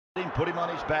Put him on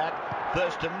his back.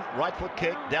 Thurston, right foot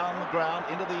kick, down the ground,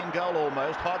 into the in goal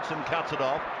almost. Hodgson cuts it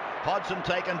off. Hodgson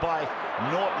taken by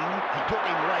Norton. He took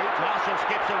him late. Marshall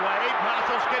skips away.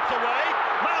 Marshall's still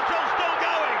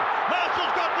going.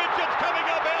 Marshall's got Richards coming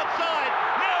up outside.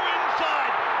 Now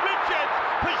inside. Richards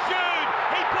pursued.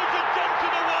 He pushes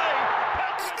Johnson away.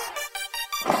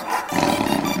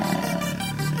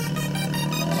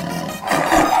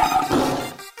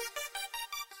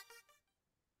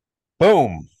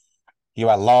 Boom. You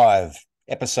are live.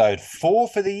 Episode 4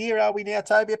 for the year, are we now,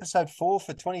 Toby? Episode 4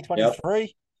 for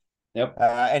 2023. Yep.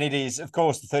 And it is, of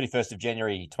course, the 31st of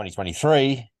January,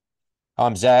 2023.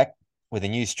 I'm Zac with a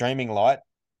new streaming light,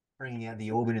 bringing out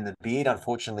the organ in the beard,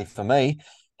 unfortunately for me.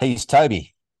 He's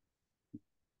Toby.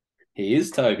 He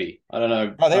is Toby. I don't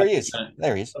know. Oh, there he is.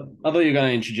 There he is. I thought you were going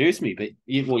to introduce me, but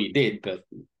you did, but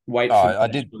wait for I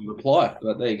me did. to reply.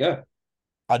 But there you go.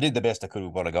 I did the best I could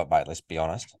with what I got, mate, let's be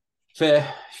honest.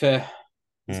 Fair.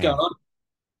 What's going on?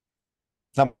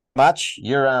 Not much.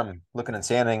 You're looking and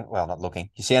sounding, well, not looking.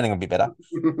 You're sounding a bit better.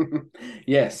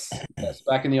 Yes.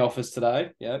 Back in the office today.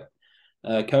 Yep.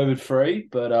 COVID free,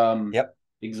 but Yep.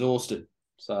 exhausted.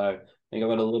 So I think I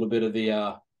got a little bit of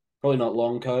the probably not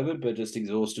long COVID, but just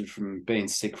exhausted from being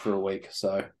sick for a week.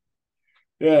 So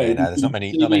Yeah, no, there's not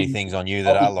many things on you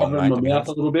that are long, mate. My mouth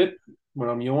a little bit when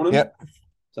I'm yawning. Yep.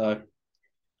 So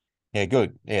yeah,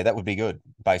 good. Yeah, that would be good.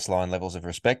 Baseline levels of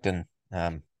respect and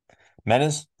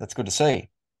manners. That's good to see.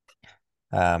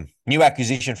 New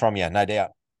acquisition from you, no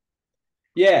doubt.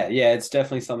 yeah, it's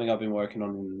definitely something I've been working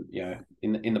on,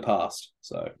 in the past.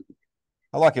 So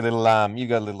I like your little you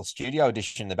got a little studio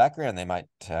edition in the background there, mate.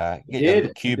 Get your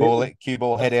did. little cue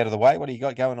ball head out of the way. What do you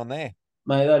got going on there?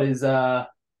 Mate, that is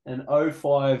an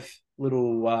 '05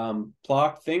 little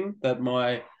plaque thing that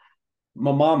my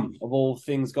mum of all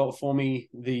things got for me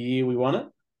the year we won it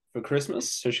for Christmas.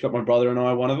 So she got my brother and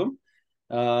I one of them.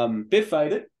 Bit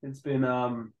faded. It's been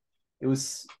it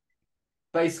was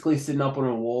basically sitting up on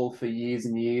a wall for years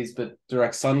and years, but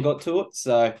direct sun got to it,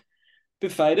 so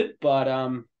bit faded.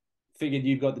 But figured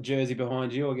you've got the jersey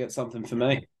behind you. I'll get something for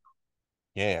me.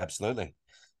 Yeah, absolutely.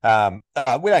 We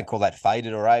don't call that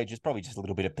faded or age. It's probably just a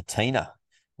little bit of patina,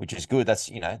 which is good. That's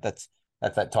that's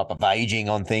that type of aging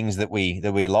on things that we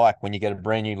like. When you get a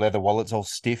brand new leather wallet, it's all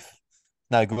stiff,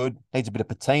 no good. Needs a bit of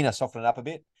patina, soften it up a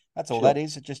bit. That's all Sure. that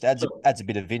is. It just adds a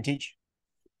bit of vintage.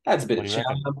 Adds a bit What of do you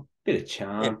reckon? charm. Bit of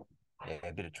charm. Yeah,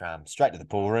 a bit of charm. Straight to the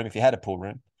pool room if you had a pool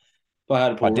room. If I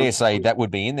had a I pool dare room. say that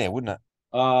would be in there, wouldn't it?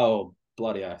 Oh,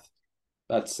 bloody oath.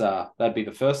 That'd be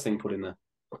the first thing put in there.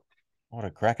 What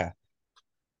a cracker.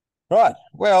 Right.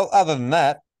 Well, other than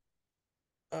that,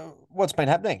 what's been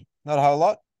happening? Not a whole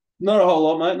lot. Not a whole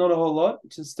lot, mate. Not a whole lot.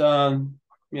 Just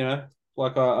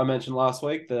like I mentioned last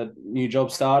week, the new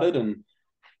job started and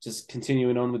just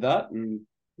continuing on with that, and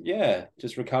yeah,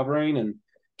 just recovering and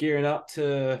gearing up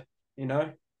to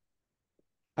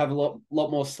have a lot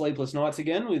more sleepless nights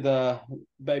again with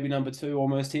baby number 2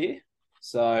 almost here.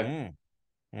 So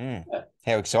Yeah.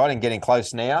 How exciting! Getting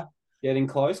close now. getting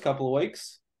close, couple of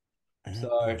weeks.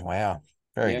 So Wow,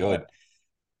 very yeah, good.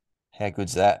 How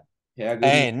good's that? yeah, good.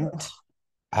 And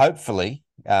hopefully,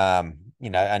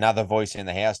 another voice in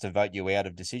the house to vote you out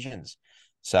of decisions.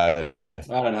 So I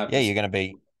don't have. yeah, you're going to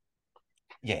be.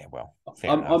 Yeah, well,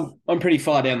 fair enough. I'm pretty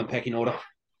far down the pecking order.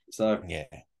 So Yeah,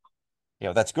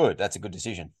 well, that's good. That's a good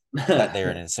decision. That there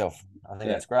in itself, I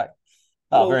think that's great.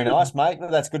 Oh, very nice, mate.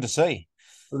 Well, that's good to see.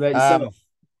 What about yourself?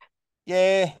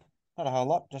 Yeah, not a whole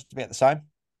lot. Just about the same.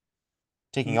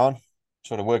 Ticking on,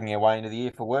 sort of working our way into the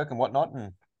year for work and whatnot,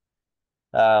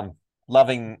 and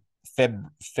loving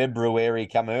February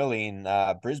come early in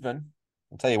Brisbane.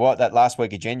 I'll tell you what, that last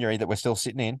week of January that we're still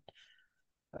sitting in,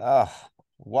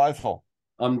 woeful.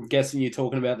 I'm guessing you're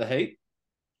talking about the heat.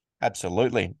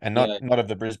 Absolutely, and not of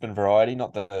the Brisbane variety,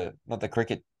 not the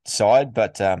cricket side,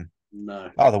 but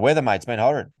No. the weather, mate, it's been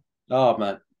horrid. Oh,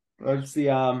 mate. It's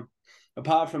the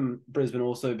apart from Brisbane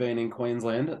also being in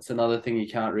Queensland, it's another thing you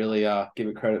can't really give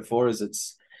it credit for is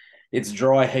it's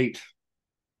dry heat.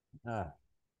 No,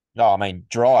 I mean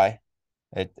dry.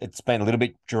 It's been a little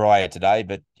bit drier today,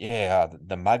 but yeah,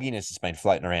 the mugginess has been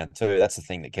floating around too. That's the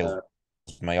thing that kills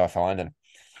me, I find. And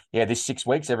yeah, this 6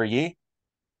 weeks every year,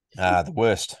 the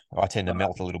worst. I tend to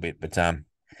melt a little bit, but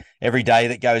every day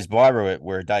that goes by,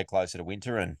 we're a day closer to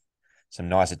winter and some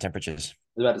nicer temperatures. I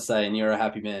was about to say, and you're a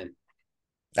happy man.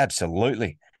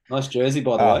 Absolutely. Nice jersey,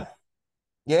 by the way.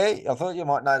 Yeah, I thought you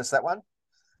might notice that one.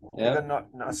 Yeah. Got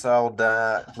a nice old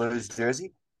Blues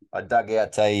jersey. I dug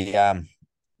out some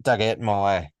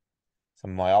of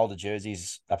my older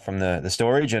jerseys up from the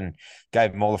storage and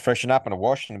gave them all a freshen up and a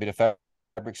wash and a bit of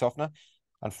fabric softener.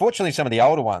 Unfortunately, some of the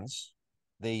older ones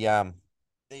the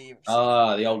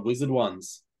The old wizard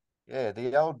ones. yeah,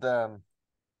 the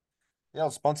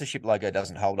old sponsorship logo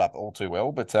doesn't hold up all too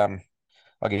well, but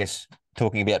I guess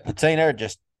talking about patina, it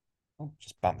just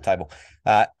bump the table.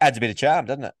 Adds a bit of charm,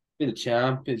 doesn't it? Bit of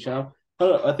charm, bit of charm.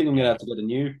 I think I'm gonna have to get a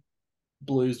new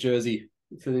Blues jersey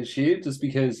for this year, just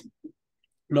because,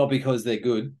 not because they're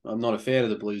good. I'm not a fan of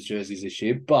the Blues jerseys this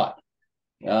year, but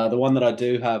the one that I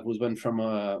do have was when from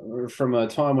a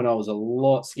time when I was a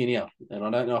lot skinnier, and I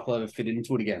don't know if I'll ever fit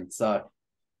into it again. So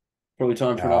probably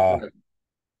time for an Oh, upgrade.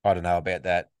 I don't know about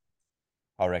that.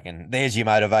 I reckon there's your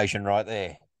motivation right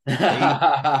there. See,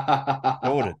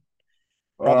 sorted.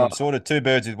 Oh, Problem sorted. Two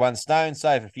birds with one stone.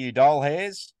 Save a few doll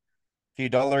hairs, a few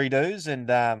dollary doos, and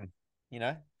you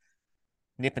know,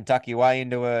 nip and tuck your way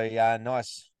into a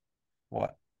nice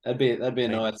what that'd be a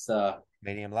med- nice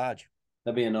medium large.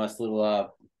 that'd be a nice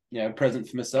little present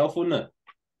for myself, wouldn't it?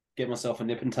 Get myself a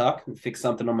nip and tuck and fix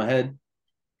something on my head.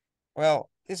 Well,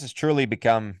 this has truly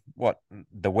become what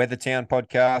the Weather Town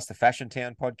podcast, the Fashion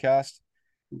Town podcast.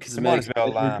 So might Cosmetic as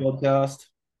well surgery podcast.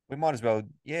 we might as well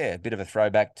a bit of a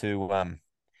throwback to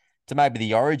maybe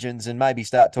the origins and maybe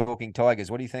start talking Tigers.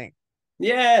 What do you think?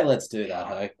 Yeah, let's do that.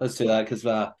 Hey, let's do that because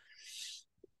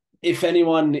if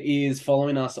anyone is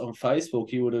following us on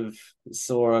Facebook, you would have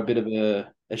saw a bit of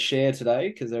a share today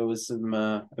because there was some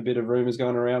a bit of rumors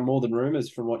going around, more than rumors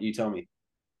from what you tell me.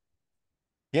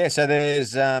 Yeah, so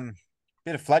there's a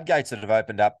bit of floodgates that have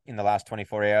opened up in the last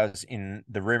 24 hours in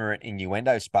the rumor and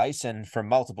innuendo space, and from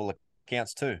multiple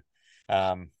accounts too.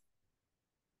 Um,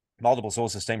 Multiple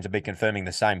sources seem to be confirming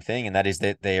the same thing, and that is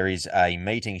that there is a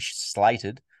meeting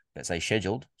slated, let's say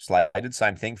slated,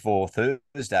 same thing for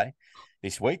Thursday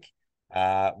this week,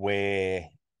 where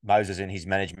Moses and his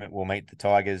management will meet the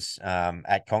Tigers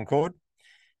at Concord.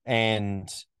 And,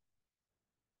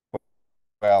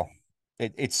 well,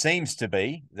 it seems to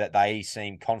be that they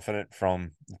seem confident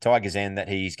from the Tigers' end that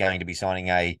he's going to be signing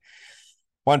a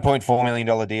 $1.4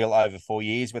 million deal over 4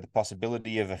 years with the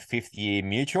possibility of a fifth year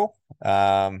mutual.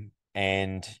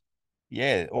 And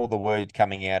yeah, all the word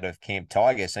coming out of Camp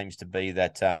Tiger seems to be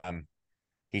that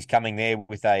he's coming there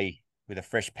with a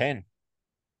fresh pen.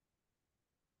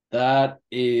 That'll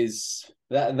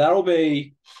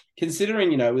be, considering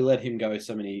we let him go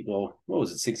so many, well, what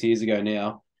was it, 6 years ago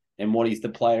now, and what he's the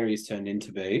player he's turned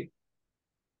into be.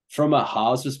 From a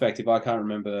halves perspective, I can't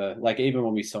remember, like, even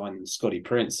when we signed Scotty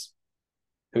Prince,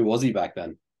 who was he back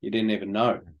then? You didn't even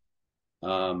know. He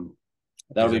That'll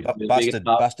was be a the biggest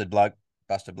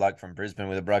busted bloke from Brisbane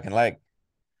with a broken leg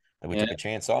that we yeah, took a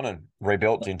chance on and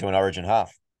rebuilt into an Origin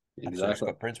half. That's who exactly.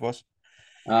 Scott Prince was.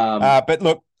 Um, But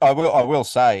look, I will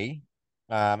say,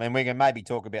 and we can maybe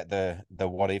talk about the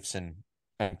what ifs and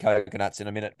coconuts in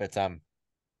a minute, but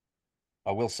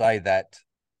I will say that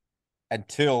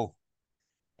until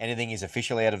anything is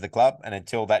officially out of the club and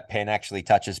until that pen actually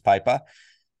touches paper,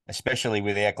 especially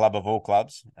with our club of all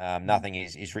clubs, nothing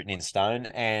is written in stone.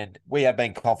 And we have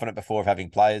been confident before of having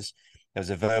players. There was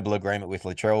a verbal agreement with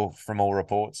Latrell from all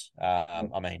reports.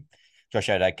 I mean, Josh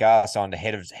O'Dakar signed a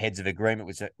heads of agreement,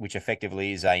 which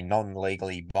effectively is a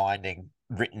non-legally binding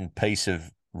written piece of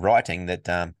writing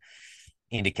that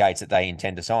indicates that they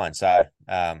intend to sign. So,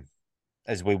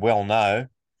 as we well know,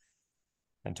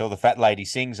 until the fat lady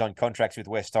sings on contracts with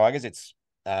West Tigers, it's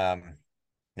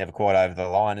never quite over the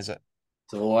line, is it?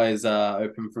 it's always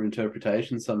open for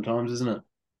interpretation sometimes, isn't it?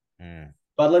 Mm.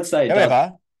 But let's say it does.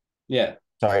 However, Yeah.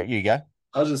 sorry, you go.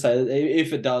 I was just saying,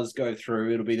 if it does go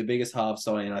through, it'll be the biggest half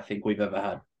signing I think we've ever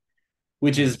had,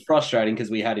 which is frustrating because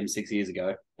we had him 6 years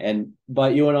ago.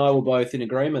 But you and I were both in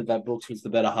agreement that Brooks was the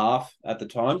better half at the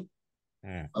time.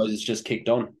 Mm. I was just kicked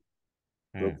on.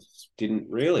 Brooks didn't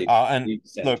really. And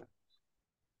look,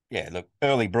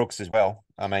 early Brooks as well.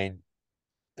 I mean,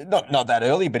 not that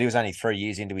early, but he was only 3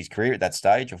 years into his career at that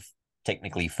stage, of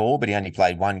technically four, but he only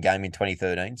played one game in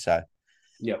 2013. So,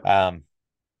 yeah,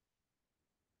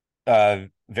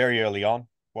 very early on,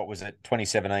 what was it,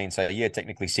 2017? So, yeah,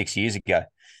 technically 6 years ago.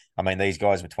 I mean, these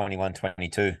guys were 21,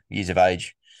 22 years of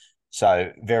age.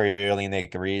 So, very early in their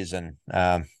careers. And,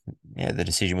 the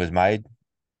decision was made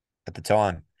at the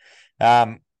time.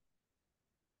 I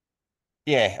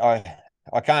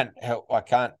can't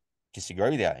disagree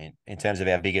with you in terms of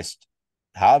our biggest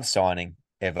halves signing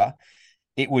ever.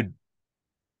 It would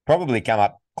probably come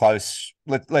up close.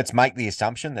 Let's make the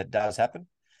assumption that does happen.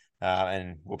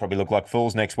 And we'll probably look like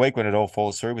fools next week when it all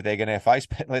falls through with egg in our face.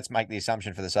 But let's make the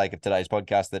assumption for the sake of today's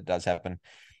podcast that it does happen.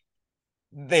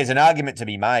 There's an argument to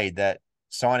be made that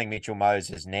signing Mitchell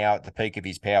Moses now at the peak of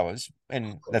his powers,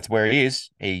 and that's where he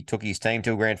is. He took his team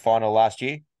to a grand final last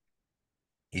year.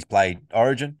 He's played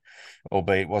Origin,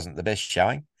 albeit it wasn't the best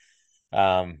showing.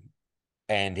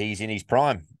 and he's in his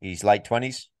prime. He's late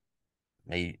 20s.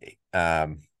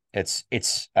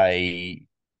 It's a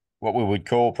what we would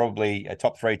call probably a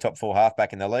top 3, top 4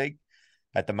 halfback in the league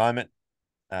at the moment.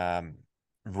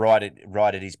 Right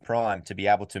at his prime to be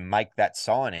able to make that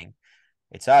signing.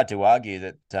 It's hard to argue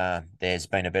that there's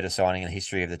been a better signing in the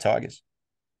history of the Tigers.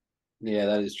 Yeah,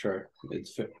 that is true.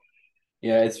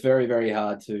 It's very, very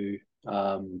hard to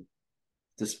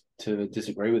to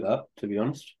disagree with that, to be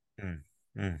honest. Mm,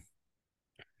 mm.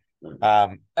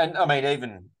 And I mean,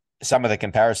 even some of the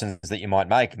comparisons that you might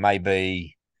make may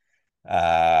be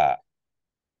some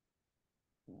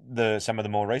of the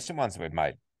more recent ones that we've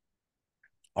made.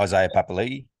 Isaiah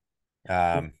Papali'i,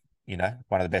 one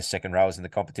of the best second rowers in the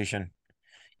competition,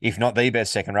 if not the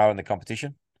best second rower in the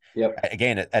competition. Yep.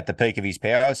 Again, at the peak of his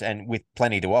powers and with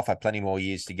plenty to offer, plenty more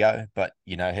years to go. But,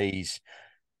 he's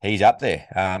up there.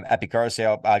 Api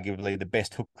Coruscant, arguably the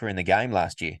best hooker in the game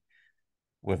last year.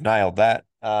 We've nailed that.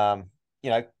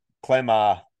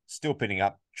 Clemar still putting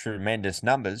up tremendous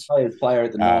numbers. Player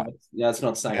at the Knights. Yeah, it's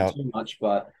not saying too much,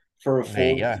 but for a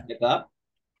forward to get that.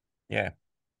 Yeah.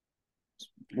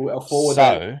 A forward,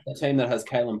 a team that has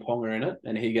Kalen Ponga in it,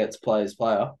 and he gets player's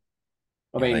player.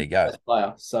 There you go. Best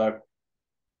player. So,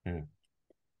 and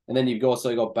then you've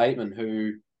also got Bateman,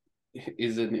 who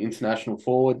is an international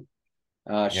forward,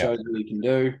 shows what he can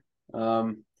do.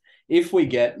 If we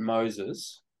get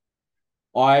Moses,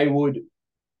 I'd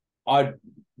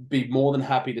be more than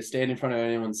happy to stand in front of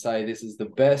anyone and say this is the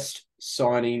best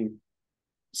signing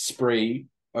spree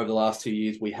over the last 2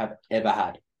 years we have ever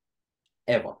had.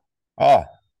 Ever. Oh,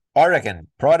 I reckon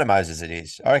prior to Moses it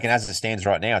is. I reckon as it stands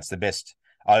right now, it's the best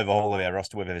overhaul of our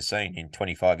roster we've ever seen in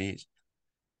 25 years.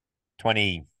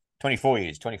 24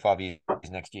 years, 25 years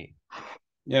next year.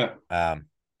 Yeah.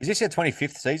 Is this our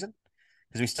 25th season?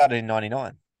 Because we started in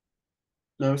 99.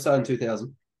 No, we started in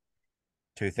 2000.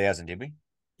 2000, did we?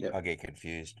 Yeah. I get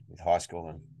confused with high school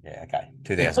and okay.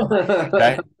 2000.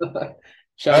 Okay.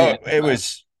 It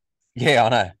was I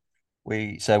know.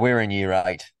 We were in year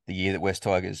 8, the year that West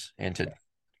Tigers entered.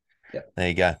 Yeah. There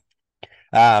you go.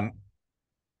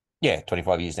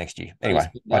 25 years next year. Anyway,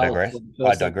 I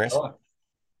digress.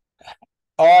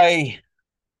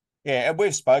 And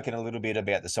we've spoken a little bit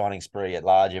about the signing spree at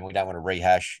large, and we don't want to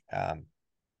rehash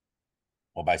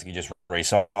or basically just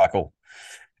recycle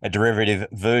a derivative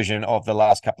version of the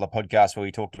last couple of podcasts where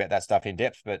we talked about that stuff in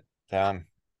depth. But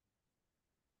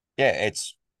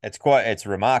it's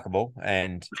remarkable.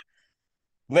 And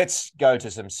let's go to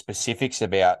some specifics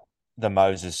about the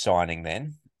Moses signing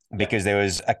then, because there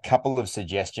was a couple of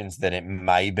suggestions that it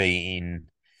may be in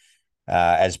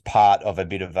as part of a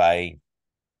bit of a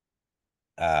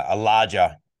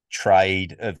larger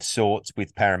trade of sorts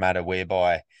with Parramatta,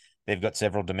 whereby they've got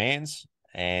several demands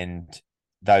and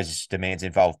those demands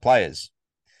involve players.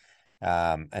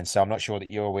 And so I'm not sure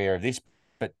that you're aware of this,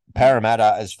 but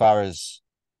Parramatta, as far as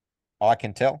I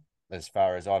can tell, as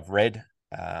far as I've read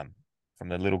from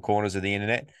the little corners of the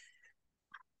internet,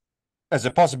 as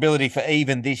a possibility for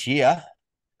even this year,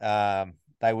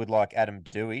 they would like Adam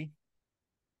Dewey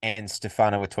and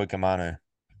Stefano Atuikamanu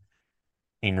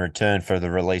in return for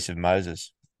the release of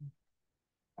Moses.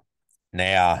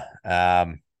 Now,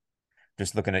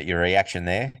 just looking at your reaction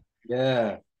there.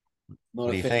 Yeah.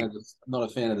 Not a fan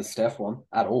of the Steph one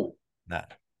at all. No.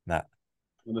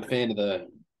 I'm a fan of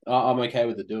I'm okay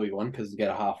with the Dewey one because you get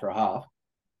a half for a half.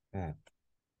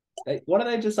 Why don't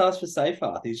they just ask for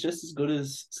Seyfarth? He's just as good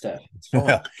as Steph. It's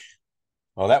fine.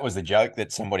 Well, that was the joke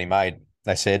that somebody made.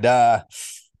 They said,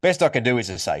 best I can do is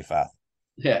a Seyfarth.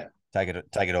 Yeah. Take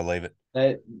it or leave it.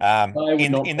 I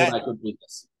would not call that good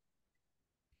business.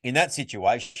 In that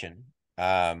situation,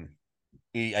 are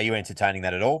you entertaining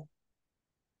that at all?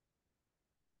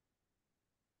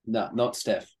 No, not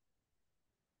Steph.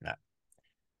 No,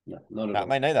 not at all.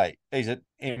 Me neither.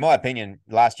 In my opinion,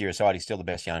 last year aside, he's still the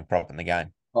best young prop in the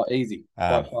game. Oh, easy.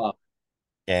 By far.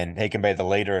 And he can be the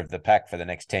leader of the pack for the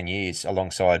next 10 years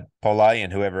alongside Pole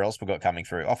and whoever else we've got coming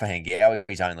through. Offahan Gow,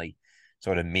 he's only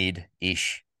sort of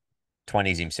mid-ish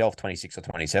 20s himself, 26 or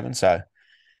 27. So,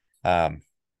 to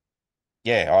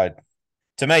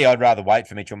me, I'd rather wait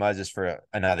for Mitchell Moses for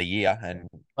another year and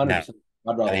 100%.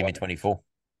 I'd rather him wait. in 24.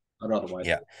 I'd rather wait.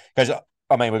 Yeah, because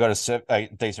we've got a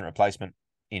decent replacement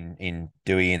in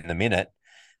Dewey in the minute,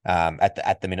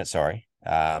 at the minute, sorry,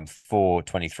 for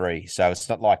 23. So it's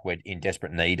not like we're in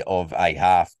desperate need of a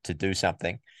half to do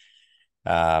something.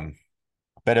 But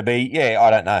it'd be, I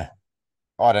don't know.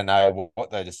 I don't know what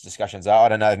those discussions are. I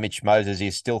don't know if Mitch Moses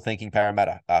is still thinking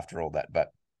Parramatta after all that, but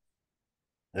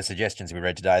the suggestions we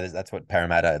read today, that's what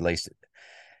Parramatta, at least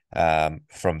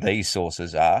from these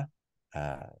sources, are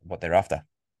what they're after.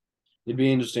 It'd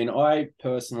be interesting. I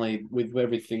personally, with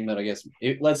everything that I guess,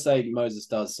 let's say Moses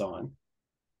does sign,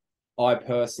 I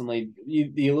personally,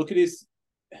 you look at his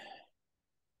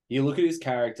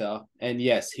character, and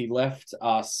yes, he left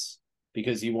us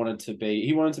because he wanted to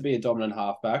be a dominant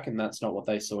halfback, and that's not what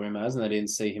they saw him as, and they didn't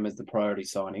see him as the priority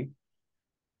signing.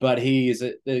 But he is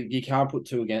you can't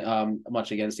put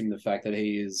much against him the fact that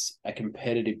he is a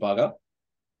competitive bugger.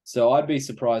 So I'd be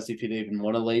surprised if he'd even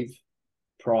want to leave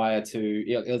prior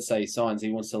to, let's say he signs,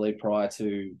 he wants to leave prior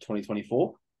to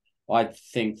 2024. I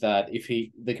think that if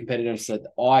the competitiveness that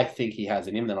I think he has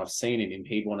in him, that I've seen in him,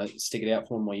 he'd want to stick it out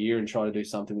for one more year and try to do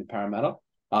something with Parramatta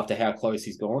after how close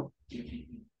he's gone.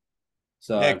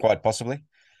 So Yeah, quite possibly.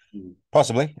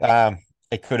 Possibly.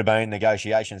 It could have been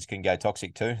negotiations can go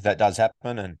toxic too. That does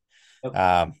happen.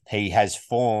 And he has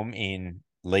form in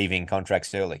leaving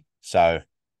contracts early. So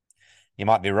you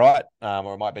might be right,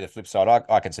 or it might be the flip side.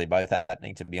 I can see both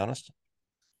happening, to be honest.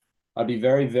 I'd be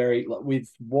very, very, with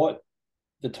what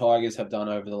the Tigers have done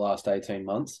over the last 18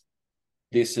 months,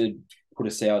 this would put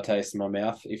a sour taste in my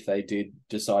mouth if they did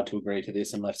decide to agree to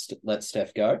this and let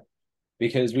Steph go.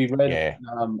 Because we read, Yeah.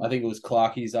 I think it was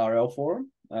Clarkie's RL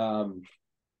forum,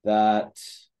 that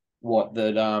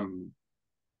the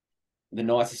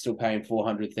Knights are still paying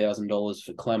 $400,000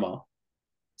 for Clemmer.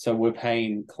 So we're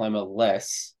paying Clemmer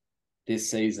less this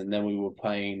season than we were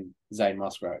paying Zane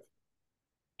Musgrove.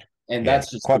 And Yeah, that's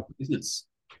just good business.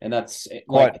 And that's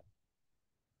quite,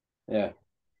 yeah.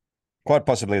 Quite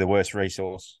possibly the worst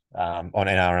resource on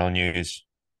NRL News,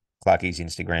 Clarkie's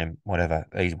Instagram, whatever.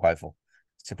 He's woeful.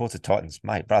 Supports the Titans.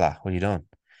 Mate, brother, what are you doing?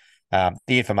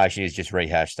 The information is just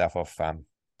rehashed stuff off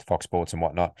Fox Sports and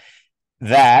whatnot.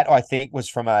 That, I think, was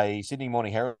from a Sydney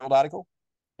Morning Herald article.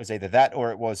 It was either that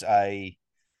or it was a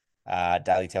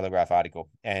Daily Telegraph article.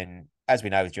 And as we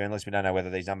know with journalists, we don't know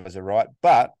whether these numbers are right,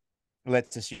 but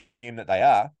let's assume that they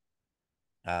are.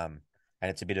 And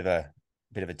it's a bit of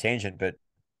a tangent, but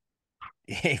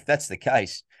if that's the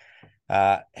case,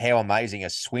 how amazing a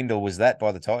swindle was that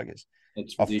by the Tigers,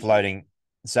 offloading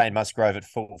Zane Musgrove at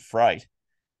full freight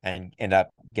and end up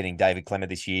getting David Clemmer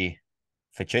this year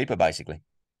for cheaper, basically.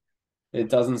 It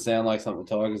doesn't sound like something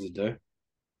the Tigers would do.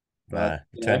 But,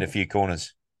 no, turned a few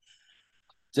corners.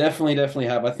 Definitely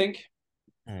have. I think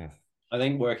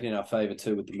working in our favour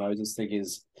too with the Moses thing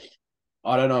is,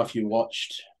 I don't know if you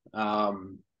watched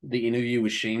the interview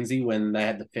with Sheensy when they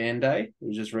had the fan day. It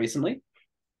was just recently.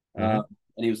 And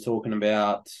he was talking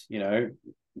about,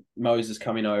 Moses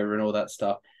coming over and all that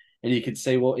stuff. And you could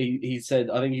see what he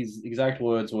said. I think his exact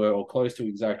words were, or close to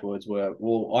exact words were,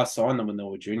 well, I signed them when they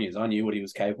were juniors. I knew what he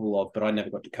was capable of, but I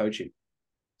never got to coach him.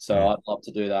 So I'd love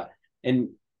to do that. And,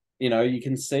 you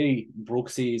can see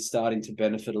Brooksy is starting to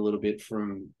benefit a little bit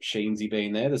from Sheensy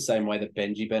being there, the same way that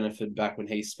Benji benefited back when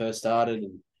he first started.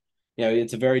 And,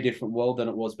 it's a very different world than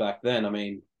it was back then. I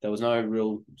mean, there was no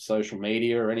real social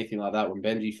media or anything like that when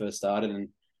Benji first started. And,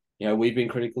 we've been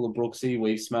critical of Brooksy.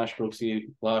 We've smashed Brooksy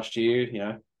last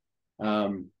year,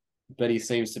 but he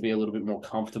seems to be a little bit more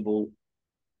comfortable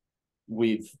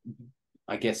with,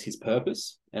 I guess, his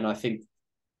purpose. And I think,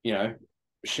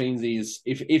 Sheensy's,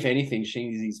 if anything,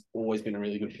 Sheensy's always been a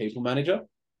really good people manager.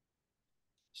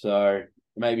 So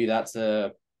maybe that's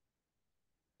a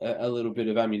little bit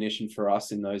of ammunition for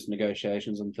us in those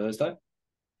negotiations on Thursday.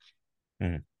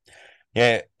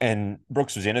 Yeah, and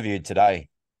Brooks was interviewed today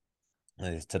or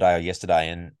yesterday,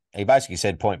 and he basically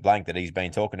said point blank that he's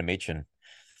been talking to Mitch and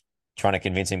trying to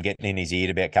convince him, getting in his ear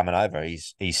about coming over.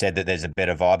 He said that there's a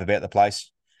better vibe about the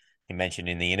place. He mentioned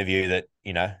in the interview that,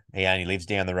 he only lives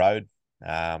down the road.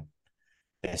 They're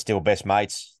still best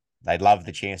mates. They'd love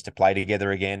the chance to play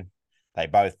together again. They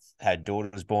both had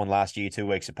daughters born last year, 2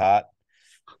 weeks apart.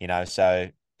 So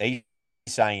he's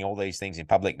saying all these things in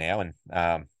public now. And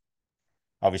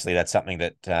obviously that's something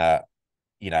that,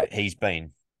 he's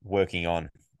been working on,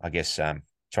 I guess,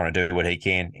 trying to do what he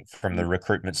can from the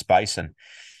recruitment space. And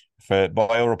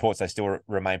by all reports, they still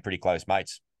remain pretty close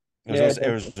mates.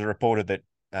 It was reported that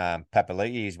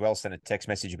Papali'i as well sent a text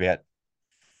message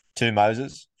to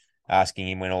Moses, asking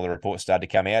him when all the reports started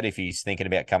to come out if he's thinking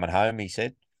about coming home, he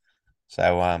said.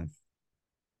 So,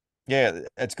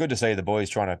 it's good to see the boys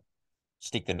trying to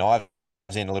stick the knives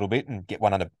in a little bit and get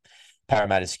one under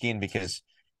Parramatta's skin because,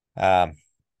 over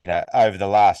the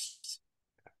last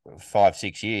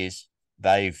 5-6 years,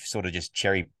 they've sort of just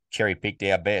cherry picked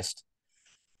our best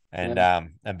and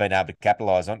been able to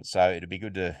capitalise on it. So it'd be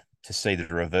good to see the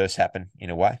reverse happen in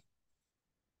a way.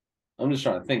 I'm just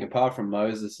trying to think, apart from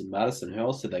Moses and Madison, who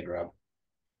else did they grab?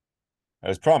 It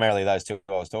was primarily those two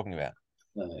I was talking about.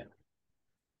 Oh, yeah.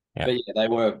 Yeah. But yeah, they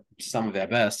were some of our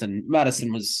best. And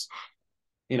Madison was,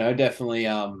 definitely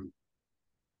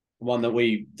one that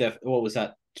what was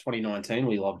that, 2019?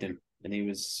 We loved him, and he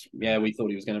was, we thought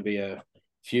he was going to be a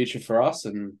future for us,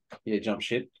 and jump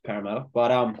ship Parramatta. But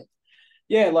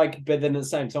but then at the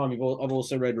same time, I've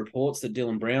also read reports that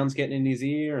Dylan Brown's getting in his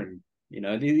ear, and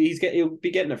he'll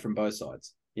be getting it from both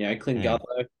sides. Clint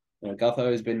Gutho,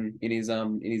 Gutho has been in his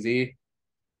ear.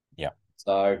 Yeah.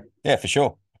 So yeah, for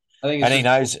sure. I think, and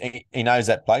he knows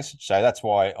that place, so that's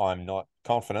why I'm not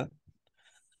confident.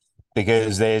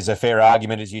 Because there's a fair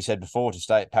argument, as you said before, to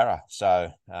stay at Para. So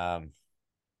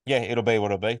it'll be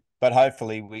what it'll be. But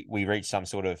hopefully we reach some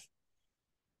sort of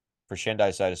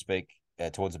crescendo, so to speak,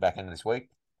 towards the back end of this week.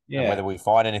 Yeah. And whether we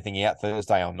find anything out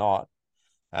Thursday or not,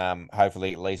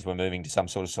 hopefully at least we're moving to some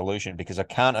sort of solution, because I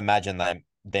can't imagine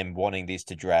them wanting this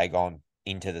to drag on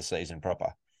into the season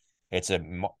proper. It's a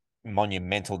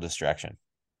monumental distraction.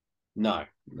 No,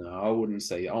 I wouldn't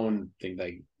think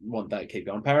they want that to keep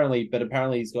going.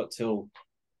 Apparently he's got till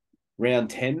round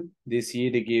 10 this year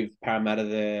to give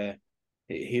Parramatta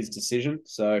his decision.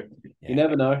 So you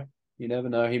never know. You never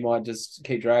know. He might just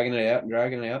keep dragging it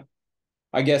out.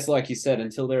 I guess, like you said,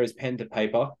 until there is pen to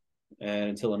paper and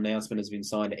until announcement has been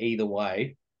signed either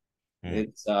way,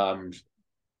 it's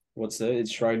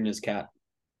it's Schrodinger's cat.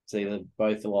 It's either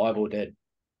both alive or dead.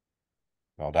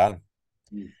 Well done.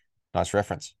 Nice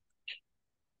reference.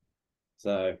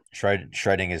 So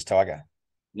Schrodinger's tiger.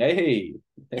 Hey.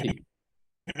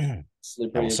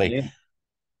 Slippery. We'll see.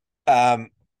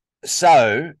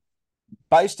 So,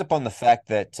 based upon the fact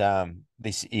that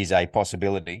this is a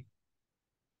possibility,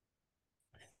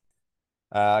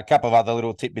 a couple of other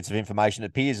little tidbits of information. It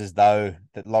appears as though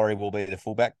that Laurie will be the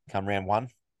fullback come round 1.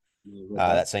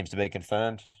 That seems to be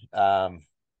confirmed.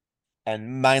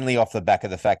 And mainly off the back of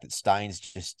the fact that Staines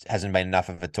just hasn't been enough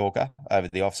of a talker over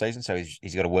the off-season, so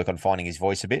he's got to work on finding his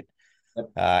voice a bit. Yep.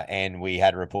 And we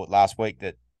had a report last week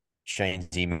that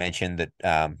Sheensy mentioned that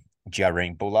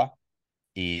Jareen Buller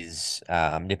is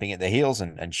nipping at the heels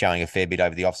and showing a fair bit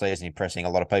over the off-season, impressing a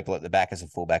lot of people at the back as a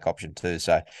fullback option too.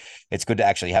 So it's good to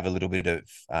actually have a little bit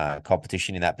of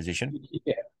competition in that position.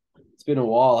 Yeah, it's been a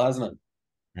while, hasn't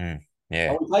it?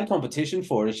 Yeah. We've had competition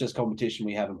for it. It's just competition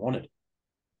we haven't wanted.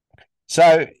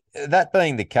 So that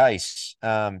being the case,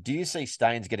 do you see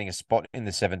Staines getting a spot in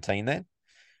the 17 then?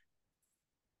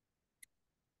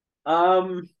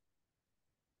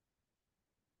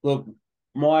 Look,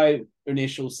 my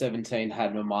initial 17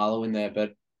 had Mamalo in there,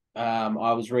 but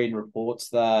I was reading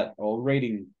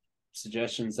reading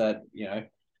suggestions that,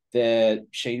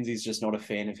 Sheensy's just not a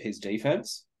fan of his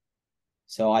defense.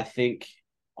 So I think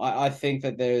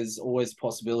that there's always a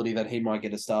possibility that he might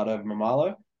get a start over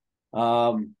Mamalo.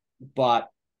 But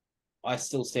I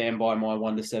still stand by my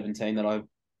 1 to 17 that I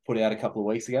put out a couple of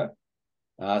weeks ago.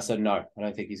 So no, I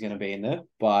don't think he's going to be in there.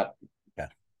 But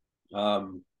I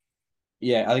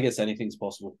think anything's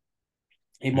possible.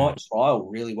 He might trial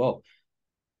really well.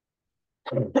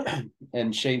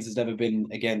 And Sheens has never been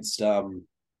against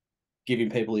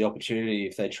giving people the opportunity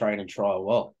if they train and trial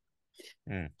well.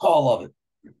 I love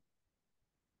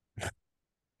it.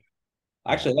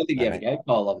 Actually, I don't think he ever gave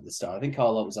Kyle Love at the start. I think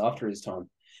Kyle Love was after his time.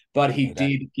 But he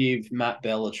did give Matt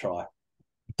Bell a try.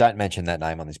 Don't mention that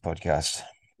name on this podcast.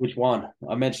 Which one?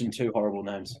 I mentioned 2 horrible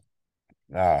names.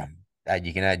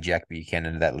 You can add Jack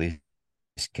Buchanan to that list.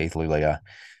 Keith Lulia.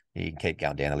 You can keep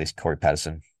going down the list. Corey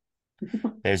Patterson.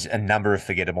 There's a number of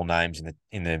forgettable names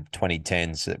in the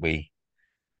 2010s that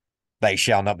they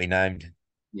shall not be named.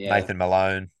 Yeah. Nathan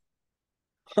Malone.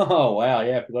 Oh wow,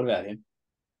 yeah, I forgot about him.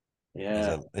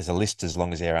 Yeah. There's a list as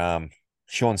long as their arm.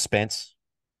 Sean Spence.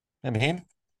 Remember him?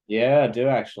 Yeah, I do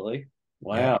actually.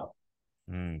 Wow.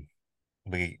 Yeah.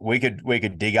 We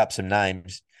could dig up some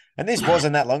names. And this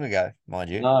wasn't that long ago, mind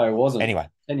you. No, it wasn't. Anyway.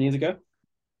 10 years ago.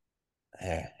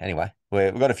 Yeah, anyway.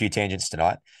 We've got a few tangents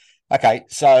tonight. Okay,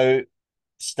 so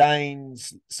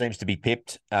Staines seems to be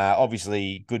pipped.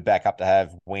 Obviously, good backup to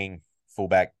have. Wing,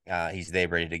 fullback, he's there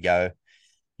ready to go.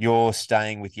 You're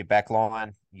staying with your back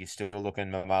line. You're still looking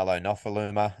Mamalo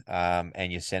Nofaluma,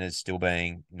 and your center's still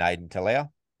being Naden Talau.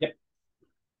 Yep.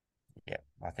 Yeah,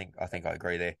 I think I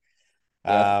agree there.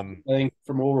 Yeah, I think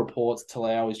from all reports,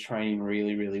 Talau is training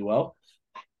really, really well.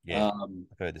 Yeah,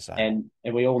 I've heard the same.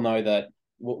 And we all know that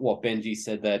what Benji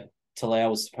said, that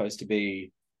Talau was supposed to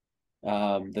be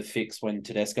the fix when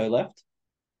Tedesco left.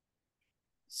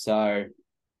 So,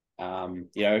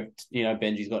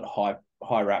 Benji's got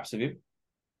high raps of him.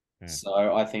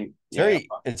 So I think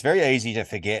it's very easy to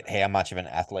forget how much of an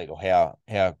athlete or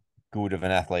how good of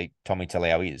an athlete Tommy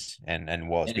Talau is and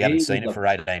was. And we haven't seen it for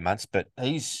 18 months, but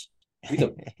he's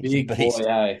a big boy,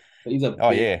 eh? He's a big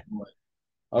boy.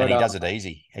 And he does it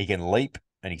easy. He can leap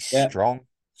and he's strong.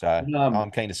 So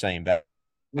I'm keen to see him back.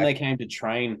 when they came to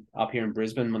train up here in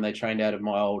Brisbane, when they trained out of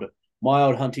my old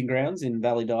hunting grounds in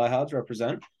Valley Diehards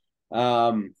represent,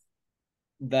 I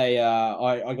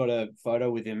got a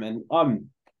photo with him, and I'm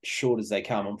short as they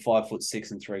come. I'm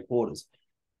 5'6" and 3/4,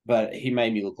 but he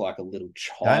made me look like a little Don't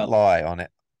child. lie on it.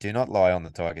 Do not lie on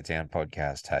the Tiger Town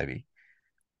podcast, Toby.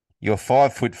 You're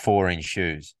 5'4" in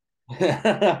shoes.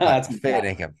 That's my Fair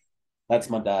dad. dinkum. That's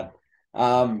my dad.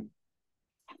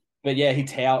 But yeah, he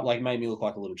made me look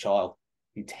like a little child.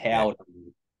 He towered.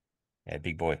 Yeah,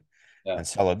 big boy. Yeah. And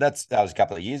solid. That was a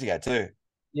couple of years ago too.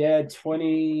 Yeah,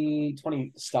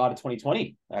 2020, start of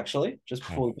 2020, actually, just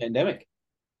before the pandemic.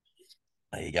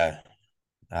 There you go.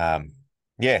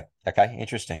 Yeah, okay,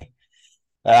 interesting.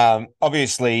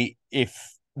 Obviously, if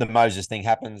the Moses thing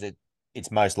happens,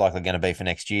 it's most likely going to be for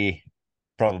next year.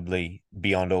 Probably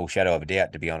beyond all shadow of a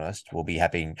doubt, to be honest, will be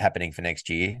happening for next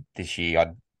year. This year, I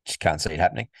just can't see it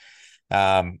happening.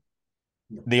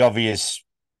 The obvious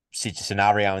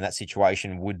scenario in that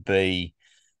situation would be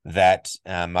that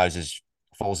Moses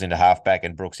falls into halfback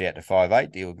and Brooks out to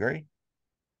 5'8". Do you agree?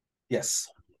 Yes.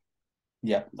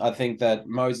 Yeah, I think that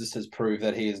Moses has proved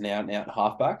that he is now an out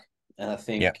halfback, and I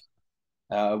think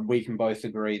we can both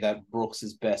agree that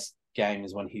Brooks's best game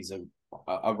is when he's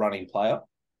a running player.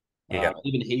 Yeah.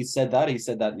 Even he said that. He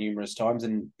said that numerous times,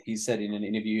 and he said in an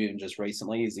interview and just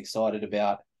recently he's excited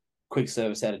about quick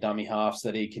service out of dummy half so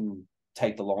that he can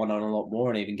take the line on a lot more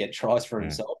and even get tries for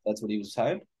himself. That's what he was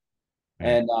saying.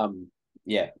 And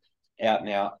yeah, out and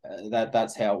out.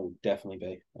 That's how it will definitely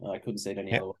be. I couldn't see it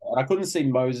any other way. And I couldn't see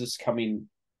Moses coming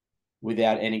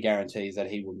without any guarantees that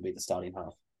he wouldn't be the starting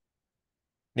half.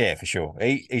 Yeah, for sure.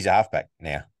 He's a halfback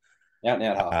now. Out and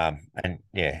out half.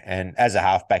 And as a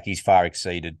halfback, he's far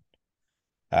exceeded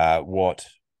what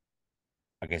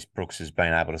I guess Brooks has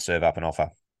been able to serve up and offer.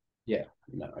 Yeah,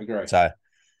 no, I agree. So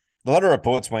a lot of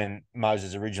reports when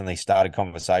Moses originally started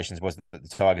conversations was that the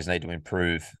Tigers need to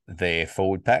improve their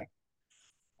forward pack.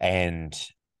 And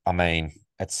I mean,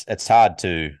 it's hard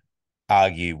to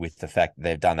argue with the fact that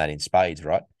they've done that in spades,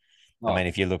 right? I mean,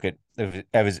 if you look at,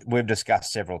 as we've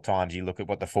discussed several times, you look at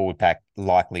what the forward pack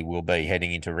likely will be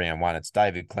heading into round one. It's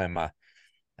David Klemmer,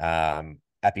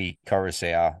 Api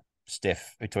Coruscant,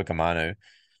 Steph Utoikamanu,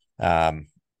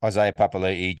 Isaiah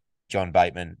Papali'i, John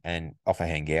Bateman, and Offa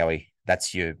Hangawi.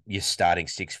 That's your starting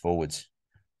six forwards.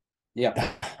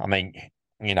 Yeah. I mean,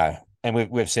 and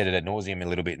we've said it ad nauseum a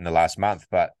little bit in the last month,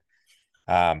 but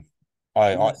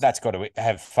that's got to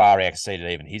have far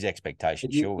exceeded even his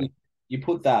expectations, surely.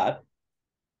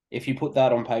 If you put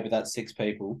that on paper, that's six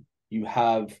people. You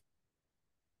have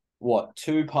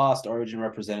two past Origin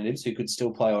representatives who could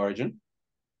still play Origin.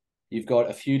 You've got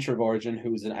a future of Origin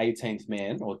who is an 18th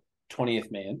man or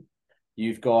 20th man.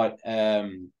 You've got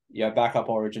backup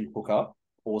Origin hooker,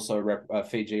 also a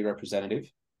Fiji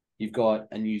representative. You've got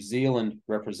a New Zealand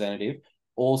representative,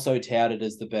 also touted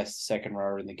as the best second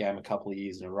rower in the game a couple of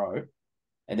years in a row.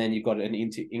 And then you've got an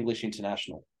English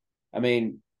international. I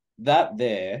mean, that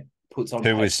there puts on...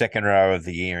 Who was second rower of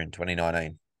the year in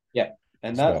 2019. Yeah.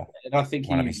 And I think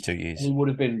one of his 2 years. He would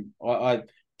have been... I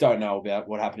don't know about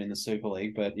what happened in the Super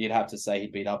League, but you'd have to say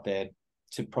he'd been up there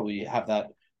to probably have that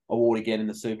award again in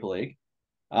the Super League.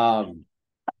 But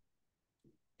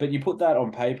you put that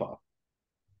on paper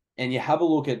and you have a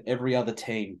look at every other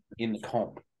team in the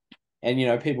comp,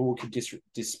 and, people could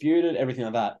dispute it, everything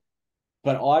like that.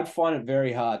 But I'd find it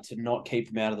very hard to not keep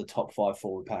them out of the top 5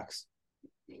 forward packs.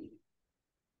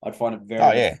 I'd find it very...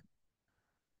 Oh, yeah.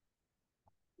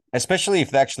 Especially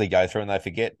if they actually go through and they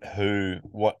forget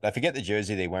they forget the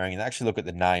jersey they're wearing and they actually look at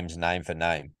the names name for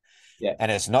name. Yeah.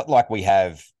 And it's not like we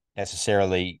have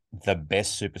necessarily the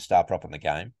best superstar prop in the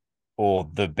game or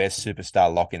the best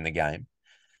superstar lock in the game.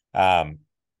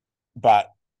 But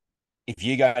if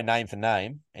you go name for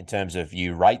name in terms of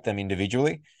you rate them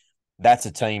individually, that's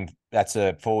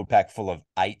a forward pack full of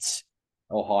 8s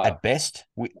or higher at best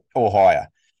or higher.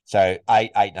 So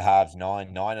 8, 8.5s,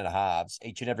 9, 9.5s.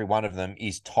 Each and every one of them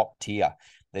is top tier.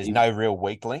 There's no real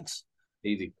weak links.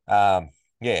 Easy. And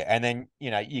then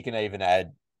you can even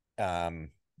add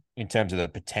in terms of the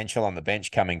potential on the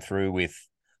bench coming through with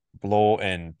Blore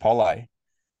and Pole.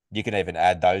 You can even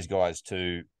add those guys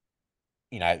to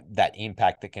that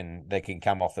impact that can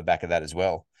come off the back of that as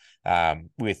well.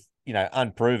 With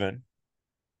unproven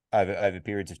over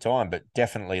periods of time, but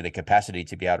definitely the capacity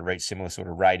to be able to reach similar sort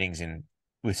of ratings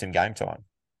with some game time.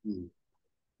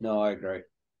 No, I agree.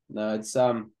 No, it's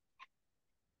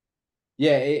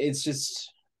it's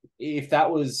just, if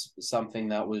that was something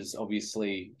that was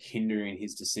obviously hindering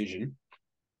his decision,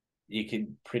 you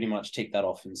could pretty much tick that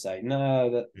off and say,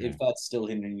 no, if that's still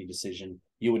hindering your decision,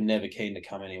 you were never keen to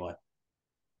come anyway.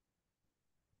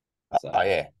 So Oh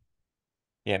yeah,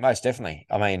 yeah, most definitely.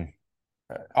 I mean,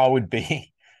 I would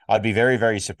be, I'd be very,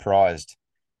 very surprised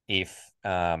if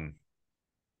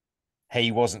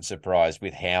he wasn't surprised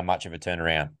with how much of a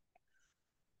turnaround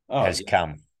oh has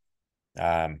yeah.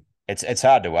 come. It's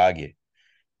hard to argue.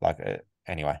 Like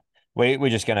anyway, we're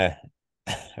just gonna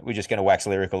we're just gonna wax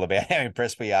lyrical about how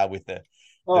impressed we are with the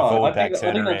Oh, forward I think pack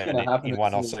I think that's turnaround going to happen in as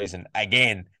one soon off as season.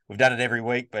 Again, we've done it every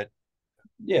week, but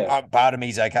yeah. part of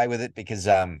me's okay with it because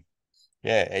yeah,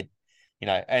 it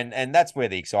and that's where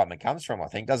the excitement comes from, I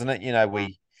think, doesn't it?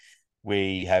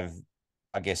 We have,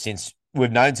 I guess, since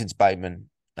we've known since Bateman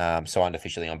signed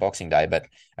officially on Boxing Day, but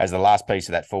as the last piece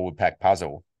of that forward pack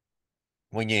puzzle,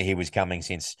 we knew he was coming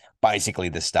since basically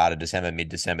the start of December,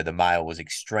 mid-December. The mail was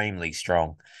extremely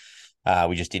strong.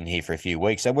 We just didn't hear for a few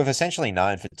weeks. So we've essentially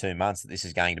known for 2 months that this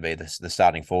is going to be the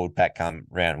starting forward pack come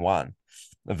round one.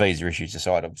 The visa issues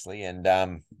aside, obviously. And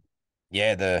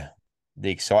yeah, the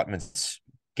excitement's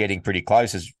getting pretty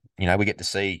close as we get to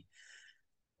see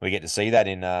that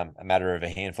in a matter of a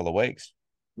handful of weeks.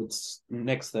 It's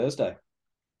next Thursday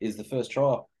is the first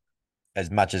trial. As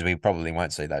much as we probably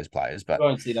won't see those players, We but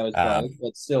won't see those players,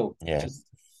 but still, yeah, just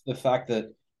the fact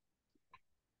that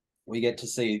we get to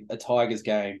see a Tigers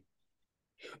game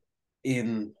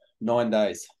in 9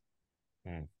 days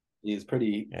mm, is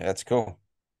pretty. yeah, that's cool.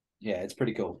 Yeah, it's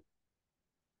pretty cool.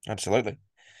 Absolutely.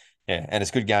 Yeah, and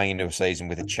it's good going into a season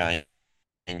with a change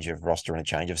of roster and a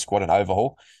change of squad and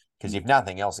overhaul. Because if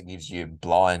nothing else, it gives you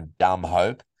blind, dumb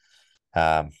hope.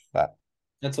 But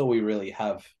That's all we really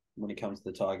have when it comes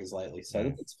to the Tigers lately. So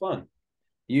mm, it's fun.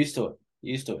 Used to it.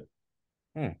 Used to it.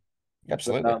 mm, But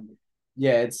absolutely.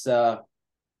 yeah, it's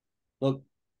look.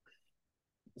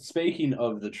 Speaking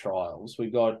of the trials, we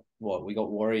got what we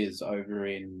got Warriors over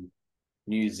in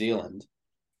New Zealand.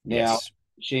 Now, Yes.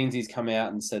 Sheensy's come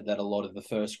out and said that a lot of the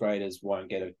first graders won't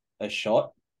get a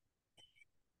shot.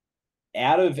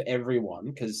 Out of everyone,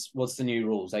 because what's the new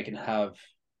rules? They can have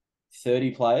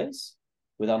 30 players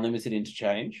with unlimited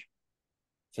interchange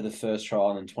for the first trial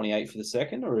and then 28 for the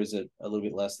second, or is it a little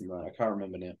bit less than that? I can't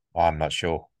remember now. I'm not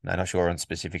sure. No, not sure on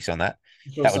specifics on that.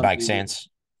 I'm sure That would make somebody, sense.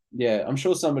 yeah, I'm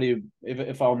sure somebody,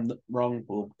 if I'm wrong,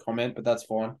 will comment, but that's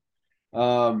fine.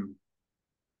 But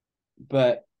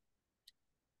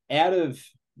out of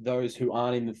those who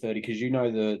aren't in the 30, because you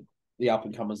know the up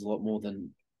and comers a lot more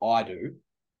than I do,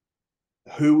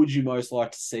 who would you most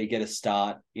like to see get a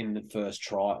start in the first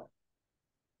trial?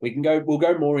 We'll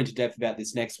go more into depth about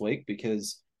this next week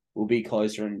because we'll be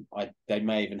closer and they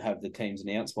may even have the teams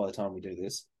announced by the time we do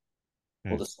this,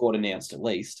 or the squad announced at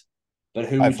least. But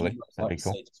who would you Hopefully, most that'd like be to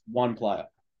cool. see? Just one player.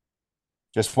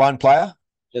 Just one player.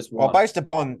 Just Well, one.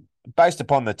 based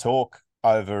upon the talk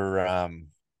over,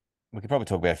 we could probably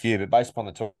talk about a few, but based upon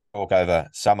the talk over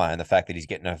summer and the fact that he's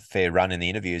getting a fair run in the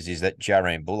interviews, is that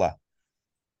Jareen Buller.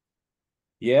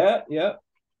 Yeah, yeah.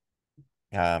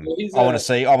 Well, I want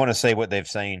to see what they've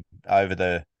seen over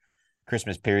the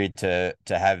Christmas period to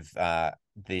have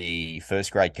the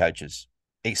first grade coaches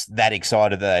that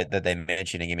excited that they're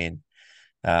mentioning him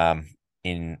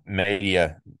in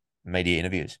media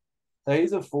interviews. so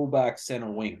he's a fullback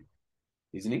center wing,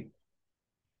 isn't he?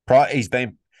 He's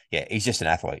been he's just an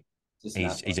athlete. Just an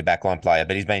He's athlete. a backline player,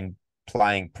 but he's been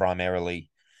playing primarily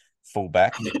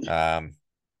fullback. I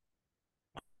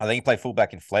think he played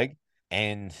fullback in Flegg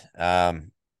and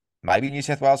maybe New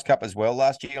South Wales Cup as well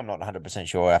last year. I'm not 100%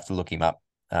 sure. I have to look him up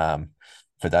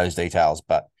for those details.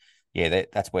 But yeah,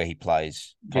 that's where he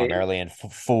plays Fijian? primarily. And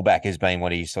fullback has been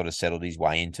what he's sort of settled his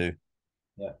way into.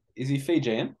 Yeah. Is he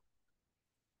Fijian?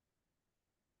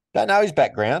 Don't know his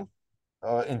background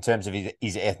in terms of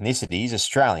his ethnicity. He's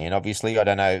Australian, obviously. I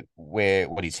don't know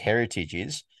what his heritage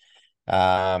is.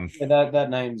 Yeah, that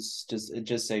name's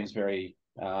just seems very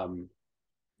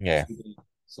Yeah.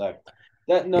 so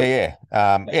that no Yeah.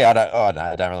 I don't know.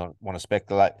 I don't really want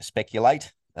to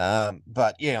speculate.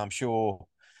 But yeah, I'm sure.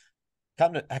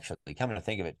 Coming to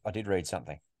think of it, I did read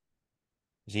something.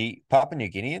 Is he Papua New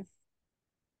Guinean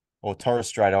or Torres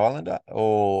Strait Islander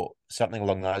or something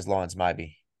along those lines?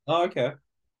 Maybe. oh okay.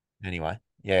 Anyway,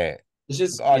 yeah, It's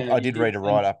just I did read a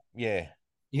write up. Yeah,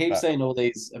 you keep but seeing all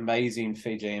these amazing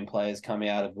Fijian players come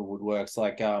out of the woodworks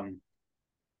like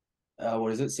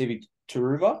what is it, Sivi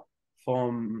Turuva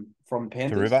from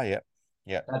Panthers. Taruva,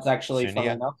 yeah, That's actually funny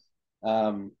Sunia.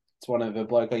 enough. It's one of a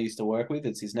bloke I used to work with.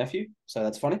 It's his nephew, so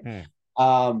that's funny. Hmm.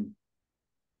 Um,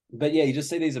 but yeah, you just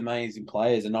see these amazing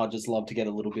players, and I'd just love to get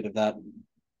a little bit of that.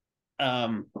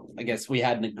 I guess we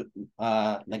had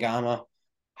Nagama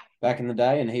back in the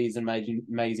day, and he's an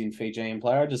amazing Fijian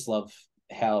player. I just love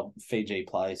how Fiji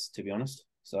plays, to be honest.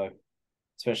 So,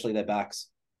 especially their backs.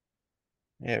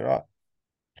 Yeah, right.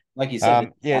 Like you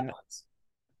said, Yeah.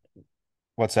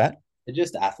 What's that? they're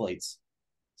just athletes.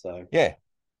 So Yeah.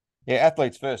 Yeah,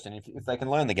 athletes first, and if they can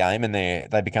learn the game and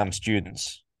they become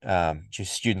students,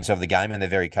 just students of the game, and they're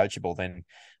very coachable, then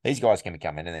these guys can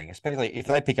become anything. Especially if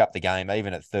they pick up the game,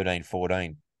 even at 13,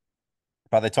 14.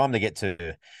 By the time they get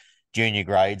to junior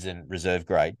grades and reserve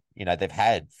grade, they've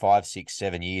had 5, 6,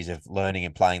 7 years of learning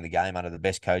and playing the game under the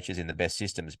best coaches in the best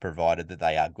systems, provided that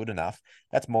they are good enough.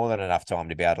 That's more than enough time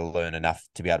to be able to learn enough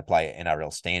to be able to play at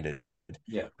NRL standard.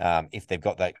 yeah, If they've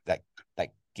got that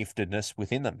giftedness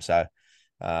within them. So,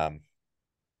 yeah,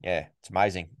 it's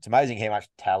amazing. It's amazing how much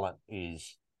talent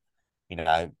is,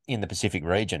 in the Pacific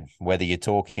region. Whether you're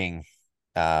talking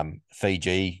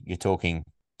Fiji, you're talking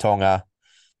Tonga,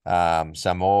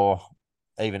 Samoa,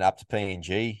 even up to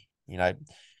PNG.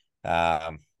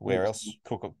 Where else?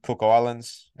 Cook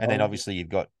Islands, and then obviously you've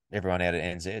got everyone out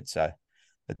at NZ. So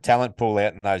the talent pool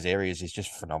out in those areas is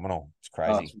just phenomenal. It's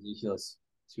crazy. it's ridiculous.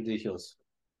 It's ridiculous.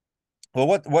 Well,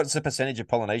 what's the percentage of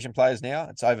Polynesian players now?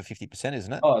 It's over 50%,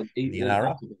 isn't it? Oh, In the they NRL?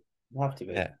 have to be. They have to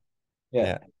be. Yeah. Yeah.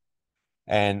 Yeah.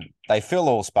 And they fill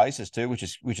all spaces too, which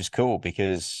is cool,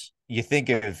 because you think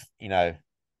of,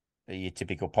 your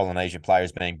typical Polynesian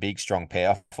players being big, strong,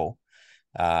 powerful,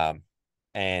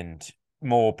 and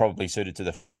more probably suited to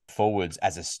the forwards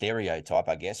as a stereotype,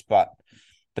 I guess. But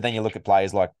then you look at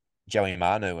players like Joey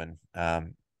Manu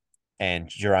and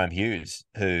Jerome Hughes,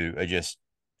 who are just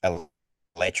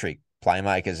electric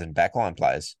playmakers and backline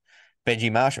players.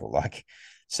 Benji Marshall,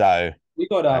 so We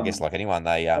got I guess like anyone,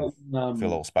 they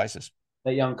fill all spaces.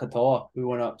 that young Katoa who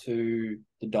went up to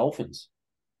the Dolphins.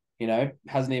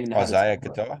 Hasn't even had Isaiah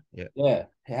Katoa, yeah,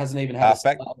 he hasn't even had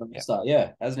halfback, a start.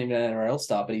 Yeah, hasn't even had an NRL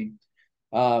start, but he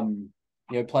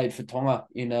played for Tonga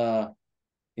in the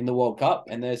World Cup,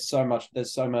 and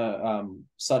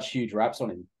such huge raps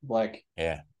on him.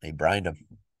 Yeah, he brained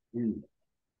him.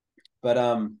 But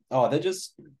they're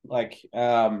just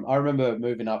I remember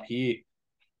moving up here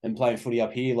and playing footy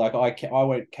up here.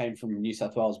 Came from New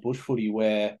South Wales bush footy,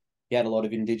 where you had a lot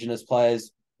of Indigenous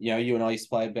players. You and I used to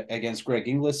play against Greg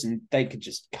Inglis, and they could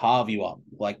just carve you up.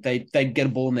 They'd get a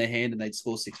ball in their hand and they'd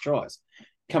score 6 tries.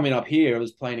 Coming up here, I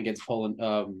was playing against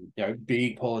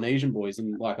big Polynesian boys,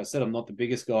 and like I said, I'm not the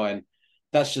biggest guy, and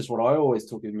that's just what I always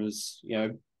took him as.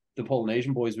 The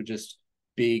Polynesian boys were just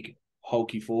big,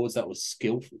 hulky forwards that was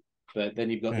skillful. But then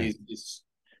you've got this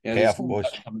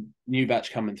new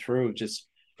batch coming through of just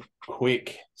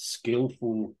quick,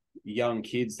 skillful young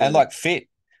kids, and fit.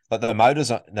 Like the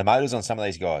motors on some of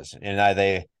these guys,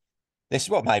 this is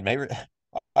what made me.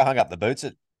 I hung up the boots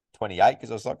at 28 because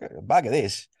I was like, bugger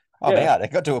this, I'm out.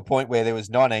 It got to a point where there was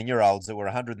 19-year-olds that were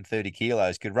 130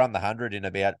 kilos, could run the 100 in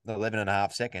about 11 and a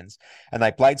half seconds, and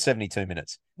they played 72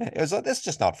 minutes. It was like, that's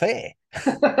just not fair.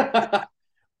 It got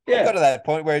to that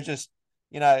point where it just,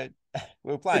 we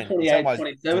were playing, in some ways,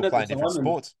 we were playing different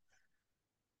sports.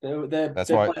 That's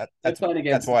why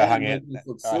I hung out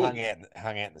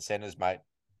in the centres, mate.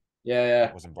 Yeah.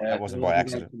 That wasn't by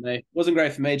accident. It wasn't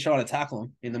great for me trying to tackle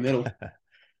him in the middle.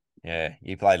 Yeah,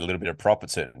 you played a little bit of prop at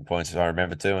certain points, as I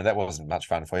remember too, and that wasn't much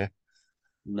fun for you.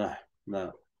 No.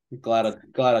 Glad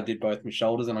I did both my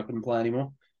shoulders and I couldn't play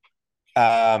anymore.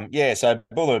 So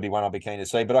Buller would be one I'd be keen to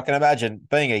see, but I can imagine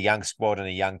being a young squad and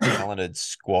a young talented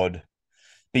squad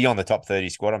beyond the top 30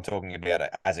 squad. I'm talking about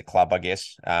as a club, I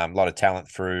guess. A lot of talent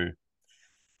through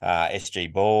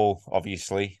SG Ball,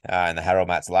 obviously, and the Harold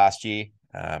Mats last year,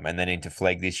 and then into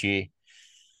Flegg this year.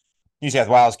 New South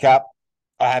Wales Cup.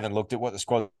 I haven't looked at what the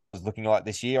squad is looking like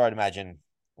this year. I'd imagine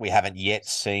we haven't yet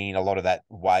seen a lot of that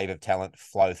wave of talent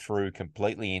flow through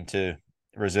completely into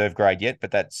reserve grade yet,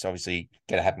 but that's obviously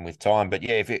going to happen with time. But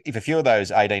yeah, if a few of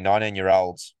those 18,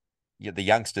 19-year-olds, the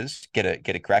youngsters, get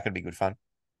a crack, it'd be good fun.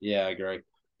 Yeah, I agree.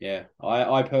 Yeah,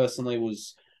 I personally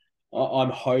I'm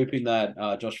hoping that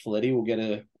Josh Folletti will get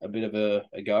a bit of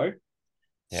a go.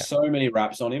 Yeah. So many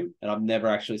raps on him, and I've never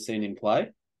actually seen him play.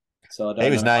 So I don't.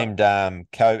 He was named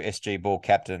co-SG Ball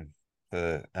captain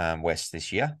for West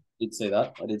this year. I did see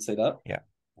that.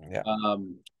 Yeah.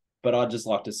 But I'd just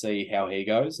like to see how he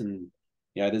goes, and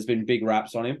there's been big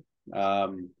raps on him.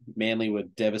 Manly were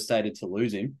devastated to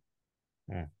lose him,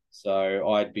 so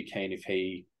I'd be keen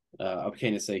I'm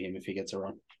keen to see him if he gets a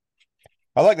run.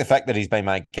 I like the fact that he's been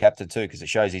made captain too, because it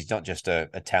shows he's not just a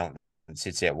talent that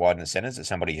sits out wide in the centres. It's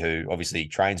somebody who obviously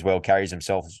trains well, carries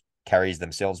themselves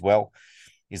well,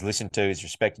 is listened to, is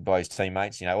respected by his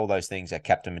teammates. All those things are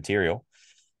captain material.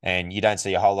 And you don't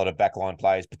see a whole lot of backline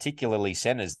players, particularly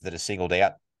centres, that are singled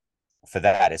out for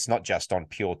that. It's not just on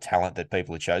pure talent that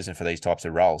people are chosen for these types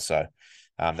of roles. So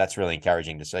that's really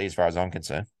encouraging to see as far as I'm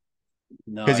concerned.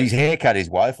 Because his haircut is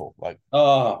woeful.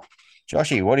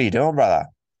 Joshy, what are you doing, brother?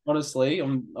 honestly,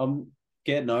 I'm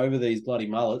getting over these bloody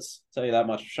mullets. Tell you that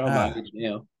much. I'm showing my age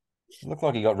now. Looked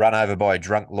like he got run over by a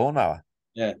drunk lawnmower.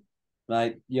 Yeah,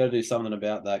 mate, you got to do something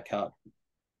about that cut.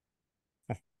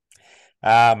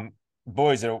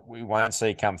 Boys that we won't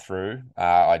see come through,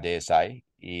 I dare say,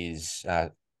 is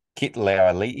Kit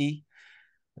Lauali'i,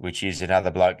 which is another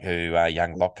bloke who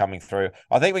young lock coming through.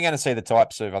 I think we're going to see the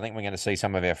types of. I think we're going to see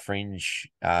some of our fringe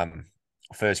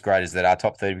first graders that are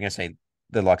top 30. We're going to see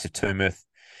the likes of Tumouth,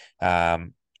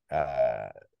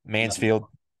 Mansfield,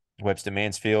 Webster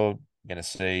Mansfield. We're going to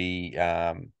see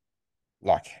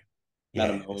like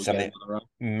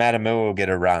Matamu will get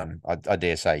a run. I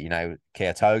dare say,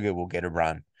 Kautoga will get a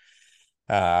run.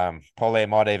 Polare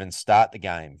might even start the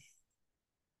game,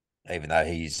 even though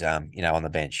he's on the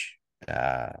bench.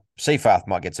 Seafarth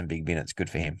might get some big minutes. Good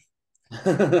for him.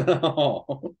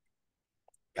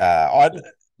 I'd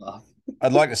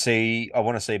like to see. I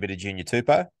want to see a bit of Junior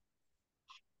Tupou.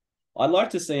 I'd like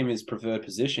to see him his preferred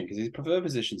position because his preferred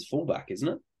position's fullback, isn't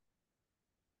it?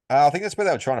 I think that's where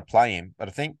they were trying to play him. But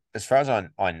I think, as far as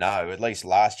I know, at least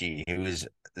last year, he was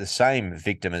the same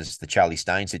victim as the Charlie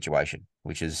Stain situation,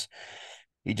 which is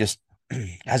he just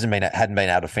hadn't been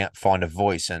able to find a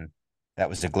voice, and that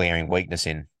was a glaring weakness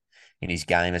in his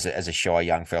game as a shy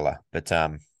young fella. But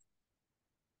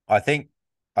I think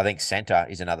centre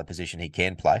is another position he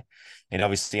can play, and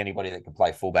obviously anybody that can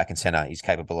play fullback and centre is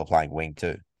capable of playing wing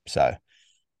too. So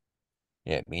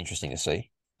yeah, it'd be interesting to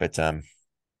see. But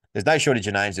there's no shortage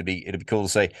of names. It'd be cool to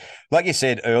see. Like you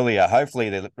said earlier,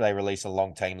 hopefully they release a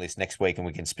long team list next week and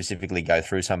we can specifically go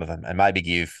through some of them and maybe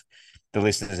give the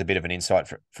listeners a bit of an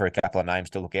insight for a couple of names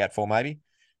to look out for maybe.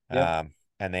 Yep.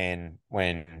 And then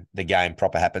when the game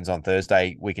proper happens on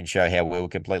Thursday, we can show how we were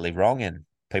completely wrong and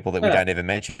people that we don't even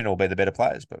mention will be the better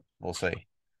players, but we'll see.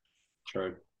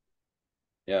 True.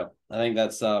 Yeah, I think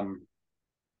that's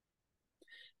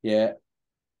yeah.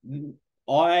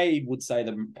 I would say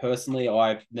that personally,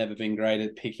 I've never been great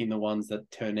at picking the ones that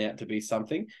turn out to be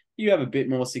something. You have a bit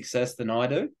more success than I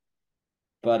do,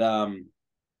 but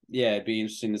yeah, it'd be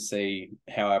interesting to see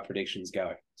how our predictions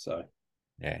go. So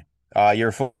yeah, you're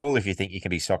a fool if you think you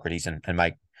can be Socrates and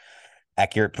make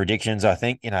accurate predictions. I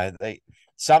think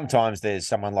sometimes there's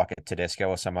someone like a Tedesco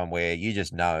or someone where you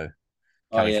just know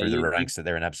coming through the ranks that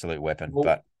they're an absolute weapon. Well,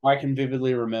 but I can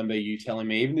vividly remember you telling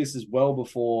me, even this is well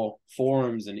before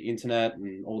forums and internet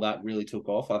and all that really took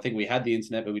off. I think we had the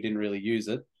internet, but we didn't really use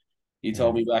it. You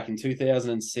told me back in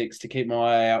 2006 to keep my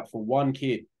eye out for one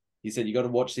kid. You said, you got to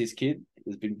watch this kid.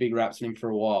 There's been big raps on him for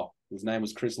a while. His name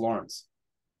was Chris Lawrence.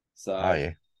 So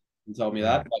yeah. You told me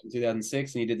that back in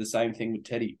 2006, and you did the same thing with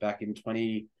Teddy back in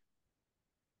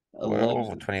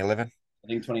 2011. 2011. I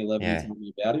think 2011 you told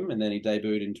me about him, and then he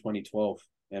debuted in 2012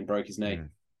 and broke his knee.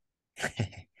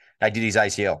 They did his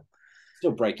ACL.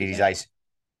 Still break did his ACL.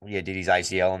 Yeah, did his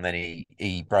ACL, and then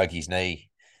he broke his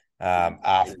knee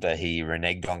after he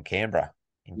reneged on Canberra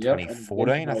in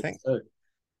 2014, I think.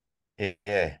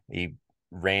 Yeah, he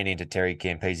ran into Terry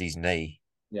Campese's knee.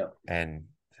 And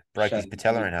broke his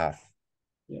patella in half.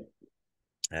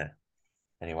 Yeah.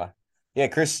 Anyway, yeah,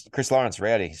 Chris Lawrence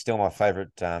Rowdy, still my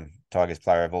favourite Tigers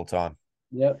player of all time.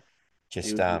 Yep.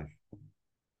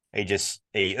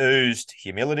 He oozed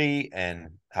humility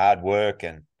and hard work,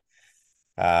 and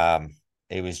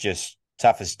he was just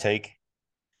tough as teak.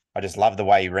 I just love the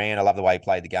way he ran. I love the way he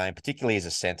played the game, particularly as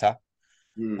a centre.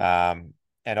 And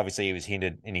obviously he was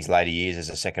hindered in his later years as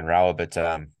a second rower, but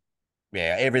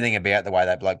yeah, everything about the way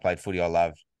that bloke played footy, I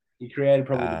love. He created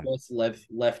probably the best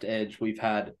left edge we've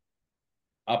had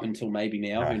up until maybe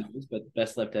now. Who knows? But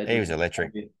best left edge. He was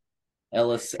electric.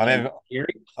 Ellis. I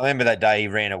remember that day he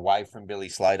ran away from Billy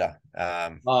Slater.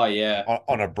 Oh yeah,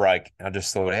 on a break. I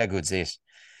just thought, how good's this?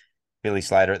 Billy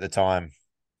Slater at the time,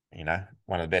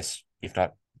 one of the best, if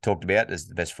not talked about as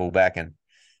the best fullback, and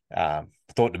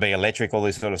thought to be electric, all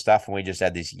this sort of stuff. And we just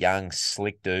had this young,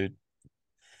 slick dude,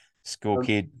 school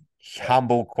kid,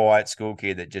 humble, quiet school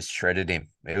kid that just shredded him.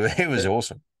 It was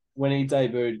awesome. When he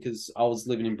debuted, because I was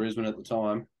living in Brisbane at the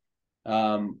time,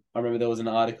 I remember there was an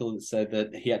article that said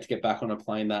that he had to get back on a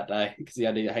plane that day because he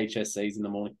had to get HSCs in the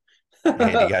morning. He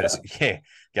had to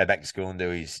go back to school and do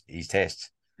his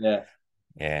tests. Yeah.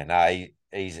 Yeah, no,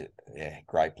 he's a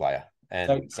great player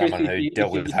and someone who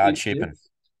dealt with hardship. And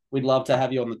we'd love to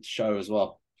have you on the show as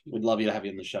well. We'd love you to have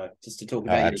you on the show just to talk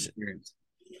about your experience.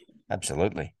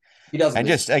 Absolutely. He does,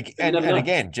 and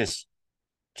again, just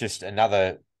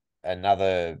another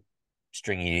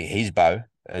string in his bow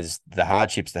as the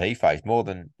hardships that he faced, more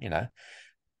than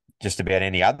just about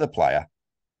any other player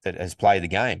that has played the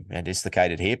game, and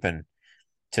dislocated hip. And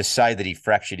to say that he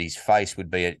fractured his face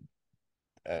would be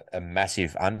a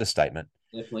massive understatement.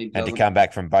 Definitely and to doesn't. come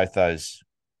back from both those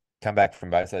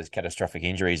catastrophic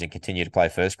injuries and continue to play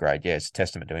first grade. Yeah, it's a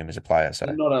testament to him as a player. So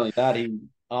And not only that,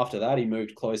 after that he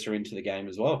moved closer into the game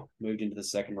as well. Moved into the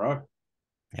second row.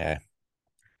 yeah.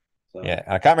 So Yeah,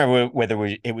 and I can't remember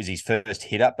whether it was his first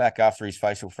hit up back after his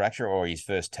facial fracture or his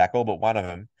first tackle, but one of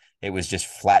them, it was just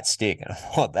flat stick. And I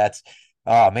thought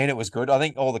oh man, it was good. I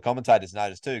think all the commentators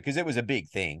noticed too, because it was a big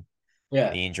thing,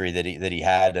 yeah, the injury that he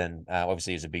had, and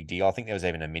obviously it was a big deal. I think there was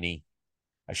even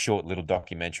a short little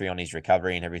documentary on his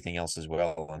recovery and everything else as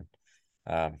well.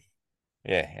 And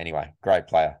yeah, anyway, great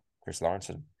player, Chris Lawrence.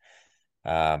 And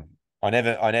I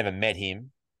never met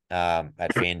him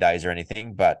at fan days or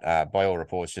anything, but by all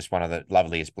reports, just one of the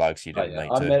loveliest blokes you'd oh, ever yeah.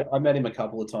 meet too. I met him a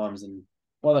couple of times, and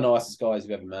one of the nicest guys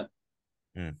you've ever met.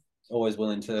 Mm. Always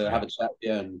willing to Yeah. have a chat with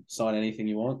you and sign anything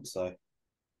you want. So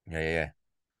Yeah,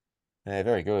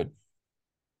 very good.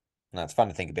 No, it's fun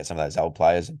to think about some of those old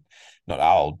players, and not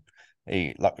old.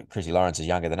 Like Chrissy Lawrence is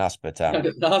younger than us, but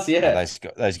nice, yeah,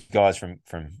 those guys from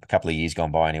a couple of years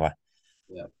gone by anyway.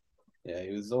 yeah, yeah.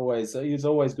 He was always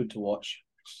good to watch.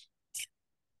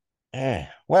 Yeah.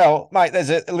 Well, mate, there's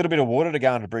a little bit of water to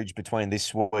go under the bridge between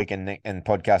this week and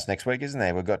podcast next week, isn't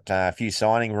there? We've got a few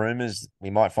signing rumors. We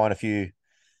might find a few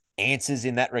answers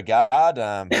in that regard.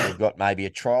 We've got maybe a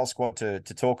trial squad to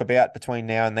talk about between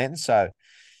now and then. So,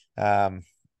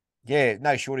 yeah,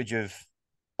 no shortage of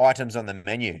items on the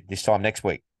menu this time next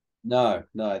week. No,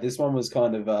 this one was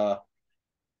kind of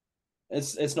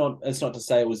it's not to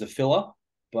say it was a filler,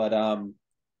 but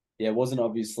yeah, it wasn't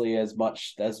obviously as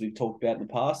much as we've talked about in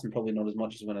the past, and probably not as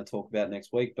much as we're going to talk about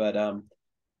next week. But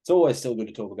it's always still good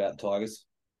to talk about the Tigers.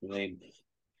 I mean,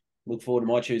 look forward to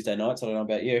my Tuesday nights. I don't know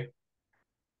about you.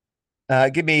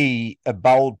 Give me a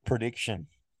bold prediction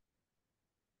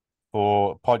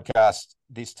for podcast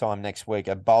this time next week.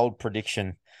 A bold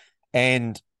prediction,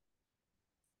 and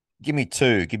give me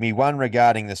two. Give me one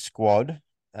regarding the squad,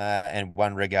 and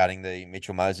one regarding the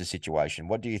Mitchell Moses situation.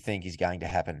 What do you think is going to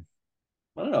happen?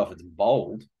 I don't know if it's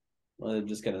bold. I'm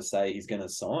just going to say he's going to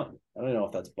sign. I don't know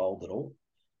if that's bold at all.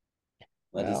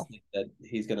 I just think that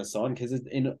he's going to sign because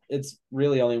it's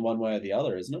really only one way or the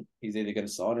other, isn't it? He's either going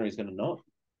to sign or he's going to not.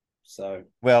 So,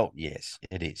 well, yes,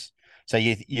 it is. So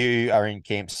you are in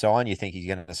camp sign. You think he's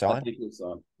going to sign? I think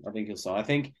he'll sign. I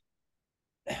think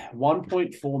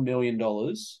 $1.4 million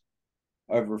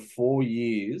over 4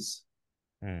 years,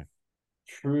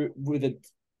 true with it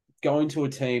going to a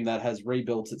team that has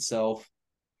rebuilt itself,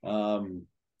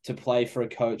 to play for a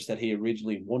coach that he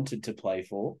originally wanted to play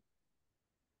for.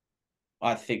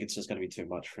 I think it's just going to be too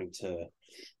much for him to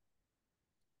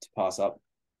pass up.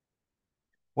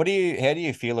 How do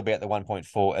you feel about the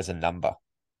 1.4 as a number?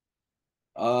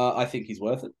 I think he's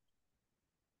worth it.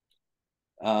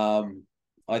 I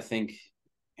think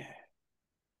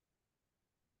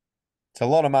it's a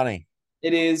lot of money.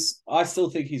 It is. I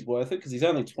still think he's worth it because he's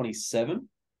only 27.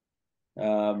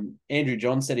 Andrew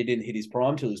John said he didn't hit his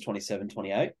prime till he was 27,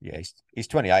 28. Yeah, he's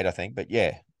 28, I think, but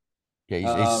yeah,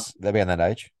 they'll be on that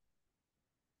age.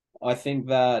 I think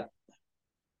that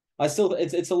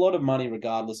it's a lot of money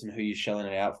regardless of who you're shelling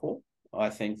it out for. I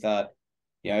think that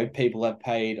people have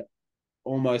paid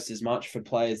almost as much for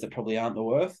players that probably aren't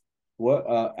worth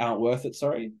it.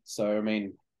 Sorry. So I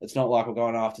mean, it's not like we're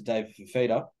going after David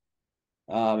Fifita,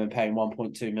 and paying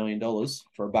 $1.2 million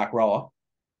for a back rower.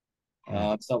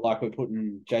 It's not like we're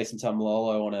putting Jason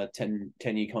Tamalolo on a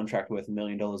 10-year contract worth $1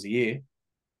 million a year.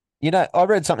 I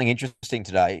read something interesting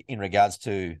today in regards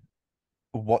to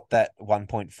what that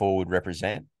 1.4 would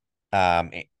represent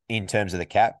in terms of the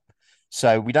cap.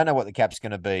 So we don't know what the cap's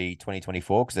going to be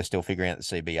 2024 because they're still figuring out the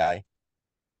CBA.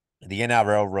 The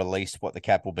NRL released what the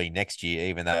cap will be next year,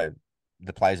 even though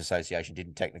the Players Association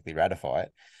didn't technically ratify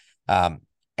it.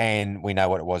 And we know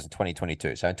what it was in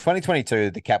 2022. So in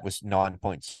 2022, the cap was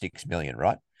 9.6 million,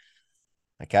 right?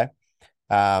 Okay.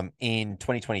 In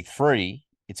 2023,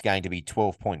 it's going to be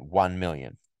 12.1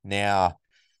 million. Now,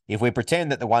 if we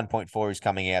pretend that the 1.4 is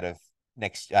coming out of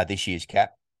this year's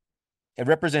cap, it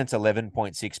represents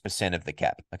 11.6% of the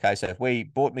cap. Okay. So if we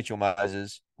bought Mitchell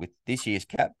Moses with this year's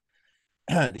cap,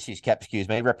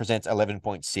 represents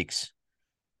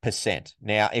 11.6%.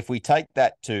 Now, if we take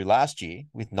that to last year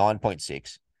with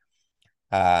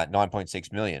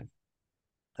 9.6 million,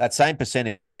 that same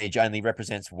percentage only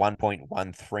represents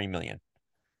 1.13 million.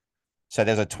 So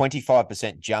there's a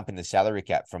 25% jump in the salary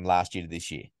cap from last year to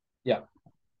this year. Yeah.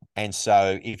 And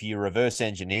so if you reverse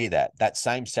engineer that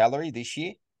same salary this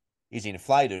year is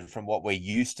inflated from what we're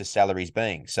used to salaries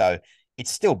being. So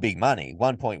it's still big money,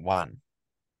 1.1,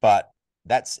 but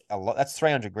that's a lot. That's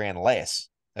 300 grand less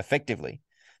effectively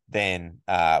than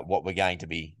what we're going to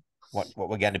be what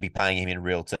we're going to be paying him in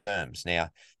real terms. Now,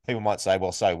 people might say,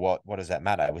 well, so what? What does that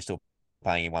matter? We're still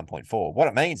paying him 1.4. What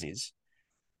it means is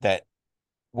that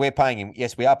we're paying him,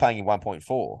 yes, we are paying him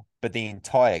 1.4, but the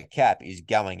entire cap is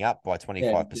going up by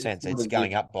 25%. So it's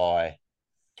going up by,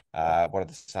 what are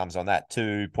the sums on that?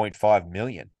 2.5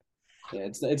 million. Yeah,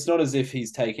 it's not as if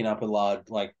he's taking up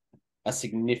a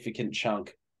significant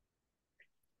chunk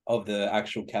of the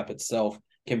actual cap itself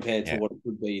compared to what it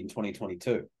would be in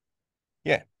 2022.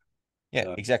 Yeah.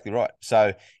 Yeah, exactly right.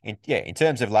 So, in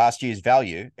terms of last year's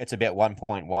value, it's about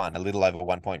 1.1, a little over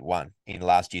 1.1 in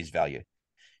last year's value.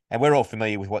 And we're all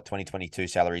familiar with what 2022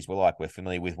 salaries were like. We're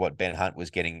familiar with what Ben Hunt was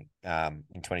getting in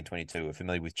 2022. We're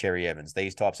familiar with Cherry Evans.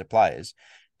 These types of players,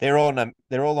 they're all on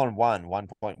 1.1,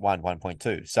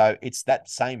 1.2. So it's that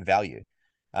same value.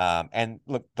 And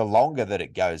look, the longer that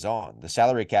it goes on, the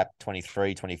salary cap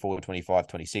 23, 24, 25,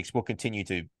 26 will continue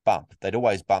to bump. That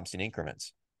always bumps in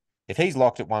increments. If he's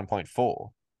locked at 1.4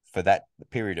 for that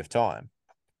period of time,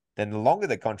 then the longer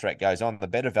the contract goes on, the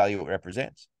better value it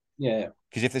represents. Yeah.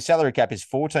 Because if the salary cap is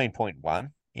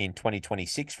 14.1 in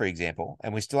 2026, for example,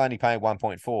 and we're still only paying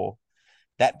 1.4,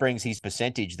 that brings his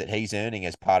percentage that he's earning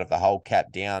as part of the whole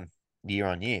cap down year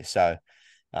on year. So,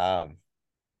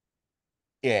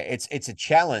 it's a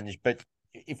challenge, but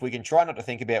if we can try not to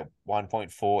think about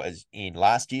 1.4 as in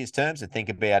last year's terms and think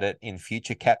about it in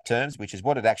future cap terms, which is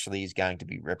what it actually is going to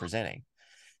be representing,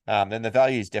 then the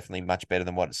value is definitely much better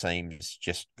than what it seems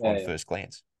just on first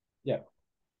glance. Yeah.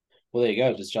 Well, there you go.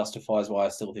 It just justifies why I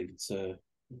still think it's a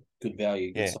good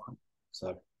value. Good sign.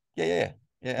 So yeah.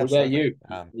 What about you?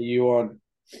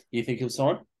 You think he'll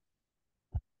sign?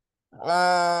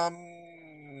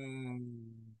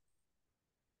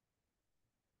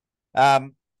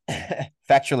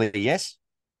 Factually, yes.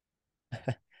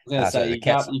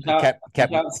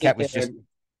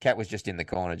 Cat was just in the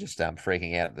corner, just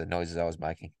freaking out at the noises I was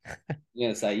making.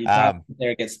 You can't sit there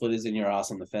and get splitters in your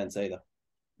ass on the fence either.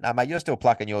 No, mate, you're still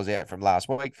plucking yours out from last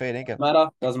week, fair dinkum.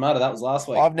 Doesn't matter. That was last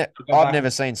week. I've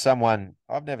never seen someone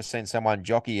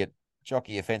jockey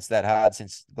a fence that hard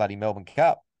since bloody Melbourne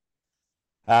Cup.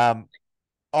 I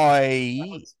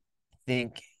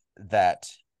think that,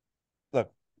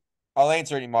 look, I'll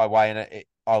answer it in my way, and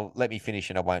I'll let me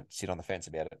finish, and I won't sit on the fence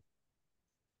about it.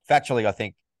 Factually, I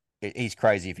think he's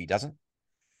crazy if he doesn't.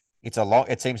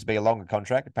 It seems to be a longer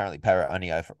contract. Apparently, Para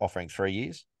only offering 3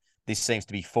 years. This seems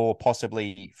to be 4,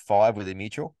 possibly 5 with a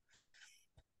mutual.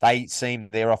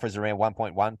 Their offers around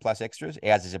 1.1 plus extras.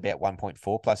 Ours is about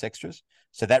 1.4 plus extras.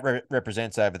 So that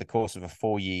represents over the course of a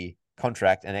 4-year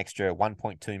contract an extra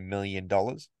 $1.2 million.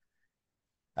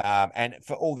 And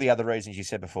for all the other reasons you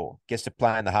said before, gets to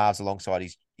play in the halves alongside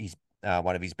his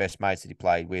one of his best mates that he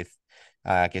played with.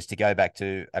 Gets to go back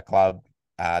to a club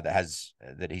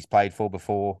that he's played for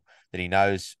before, that he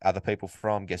knows other people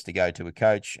from, gets to go to a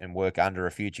coach and work under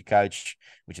a future coach,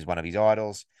 which is one of his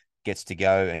idols, gets to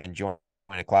go and join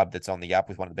a club that's on the up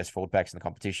with one of the best forward packs in the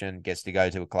competition, gets to go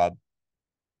to a club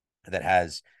that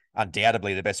has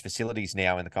undoubtedly the best facilities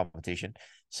now in the competition.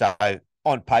 So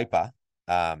on paper,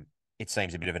 it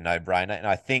seems a bit of a no-brainer. And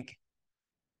I think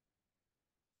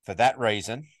for that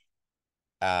reason,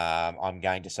 I'm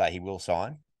going to say he will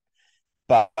sign.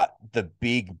 But the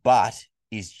big but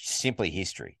is simply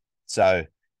history. So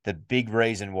the big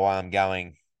reason why I'm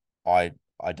going, I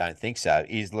don't think so,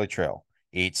 is Latrell.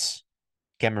 It's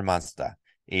Cameron Munster.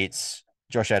 It's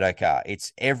Josh Adokar.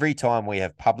 It's every time we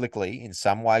have publicly, in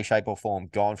some way, shape, or form,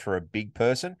 gone for a big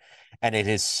person, and it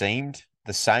has seemed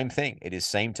the same thing. It has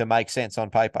seemed to make sense on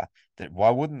paper. That why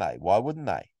wouldn't they? Why wouldn't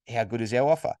they? How good is our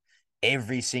offer?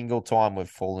 Every single time we've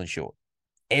fallen short.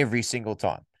 Every single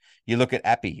time. You look at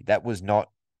Appy,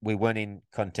 we weren't in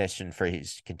contention for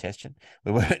his contestation.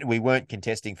 We weren't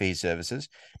contesting for his services.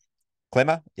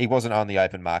 Clemmer, he wasn't on the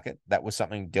open market. That was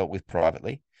something dealt with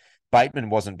privately. Bateman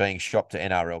wasn't being shopped to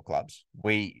NRL clubs.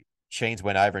 Sheens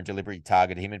went over and deliberately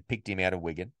targeted him and picked him out of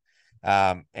Wigan.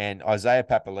 And Isaiah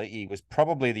Papali'i was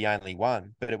probably the only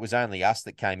one, but it was only us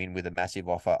that came in with a massive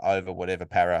offer over whatever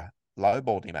Para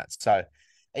lowballed him at. So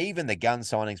even the gun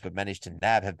signings we've managed to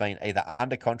nab have been either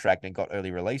under contract and got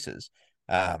early releases,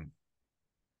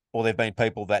 or there've been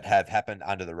people that have happened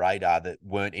under the radar that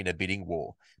weren't in a bidding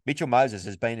war. Mitchell Moses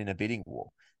has been in a bidding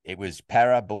war. It was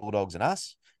Para, Bulldogs, and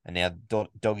us, and now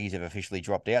Doggies have officially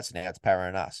dropped out, so now it's Para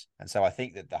and us. And so I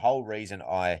think that the whole reason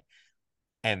I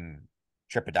am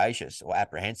trepidatious or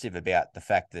apprehensive about the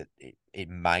fact that it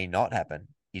may not happen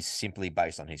is simply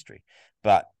based on history.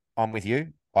 But I'm with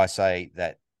you. I say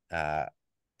that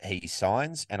he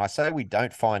signs, and I say we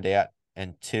don't find out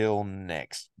until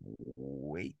next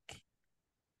week.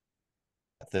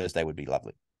 Thursday would be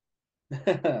lovely.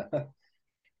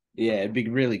 Yeah, it'd be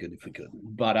really good if we could.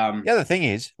 But The other thing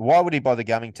is, why would he bother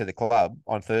coming to the club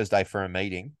on Thursday for a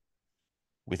meeting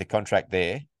with a contract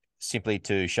there simply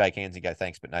to shake hands and go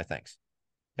thanks, but no thanks?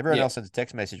 Everyone yeah, else sends a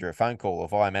text message or a phone call or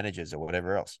via managers or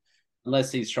whatever else.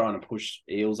 unless he's trying to push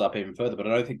Eels up even further, but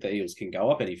I don't think the Eels can go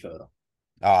up any further.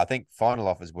 Oh, I think final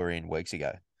offers were in weeks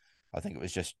ago. I think it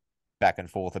was just back and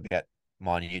forth about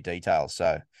minute details.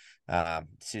 So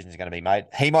decisions are going to be made.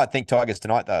 He might think Tigers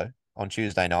tonight, though, on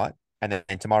Tuesday night. And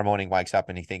then tomorrow morning wakes up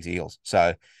and he thinks Eels.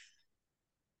 So,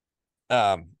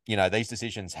 these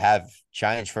decisions have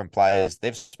changed from players.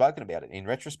 They've spoken about it in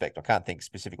retrospect. I can't think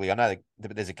specifically. I know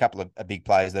that there's a couple of big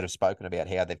players that have spoken about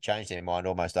how they've changed their mind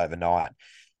almost overnight,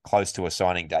 close to a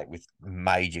signing date with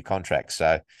major contracts.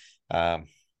 So,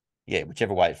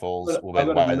 whichever way it falls will be I've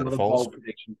the got way that it another falls. bold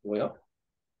prediction for you.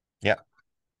 Yep.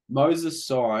 Moses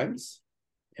signs,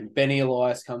 and Benny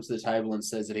Elias comes to the table and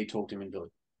says that he talked him into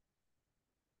it.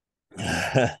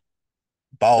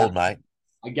 Bold, mate.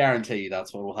 I guarantee you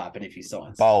that's what will happen if he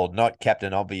signs. Bold, not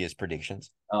Captain Obvious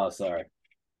predictions. Oh, sorry.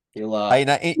 He'll.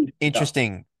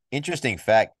 Interesting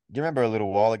fact. Do you remember a little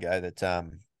while ago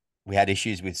that we had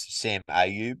issues with Sam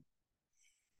Ayub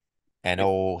and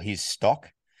all his stock?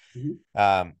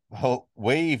 Mm-hmm. Well,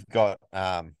 we've got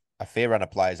a fair run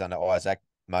of players under Isaac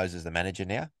Moses, the manager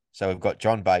now. So we've got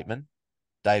John Bateman,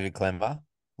 David Clemmer,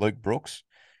 Luke Brooks,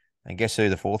 and guess who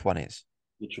the fourth one is?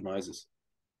 Mitchell Moses.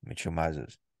 Mitchell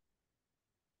Moses.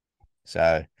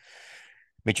 So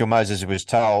Mitchell Moses was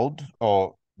told,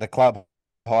 or the club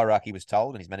hierarchy was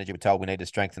told, and his manager was told, we need to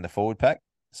strengthen the forward pack.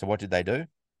 So what did they do?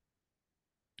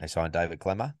 They signed David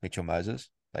Clemmer, Mitchell Moses.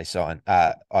 They signed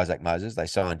Isaac Moses. They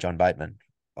signed John Bateman,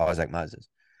 Isaac Moses.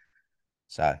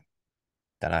 So,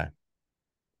 don't know.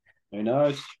 Who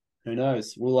knows? Who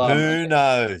knows? We'll. Who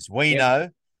knows? We know.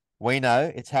 We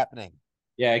know it's happening.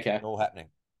 Yeah. Okay. It's all happening.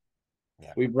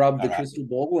 Yeah. We've rubbed the crystal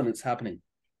ball and it's happening.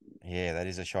 Yeah, that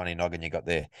is a shiny noggin you got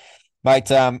there.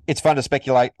 Mate, it's fun to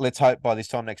speculate. Let's hope by this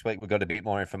time next week we've got a bit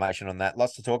more information on that.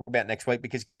 Lots to talk about next week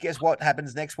because guess what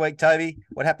happens next week, Toby?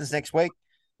 What happens next week?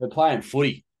 We're playing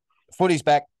footy. Footy's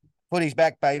back. Footy's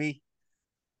back, baby.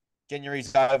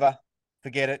 January's over.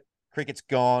 Forget it. Cricket's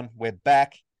gone. We're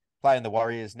back playing the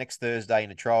Warriors next Thursday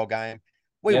in a trial game.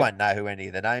 We won't know who any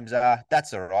of the names are.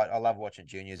 That's all right. I love watching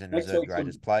juniors and reserve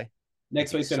graders play.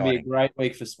 Next week's going to be a great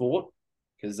week for sport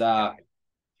because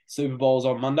Super Bowl's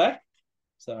on Monday.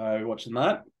 So watching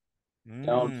that.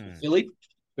 Going for Philly.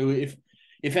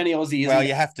 If any Aussie isn't... Well,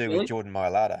 you have to with Jordan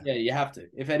Mailata. Yeah, you have to.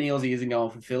 If any Aussie isn't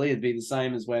going for Philly, it'd be the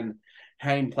same as when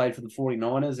Hayne played for the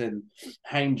 49ers and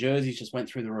Hayne jerseys just went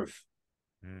through the roof.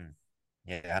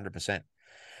 Yeah, 100%.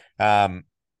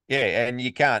 And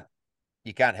you can't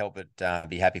help but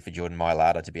be happy for Jordan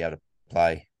Mailata to be able to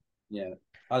play. Yeah,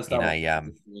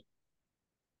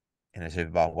 in a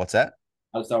Super Bowl. What's that?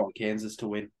 I just don't want Kansas to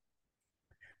win.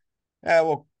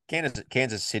 Well,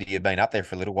 Kansas City have been up there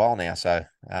for a little while now, so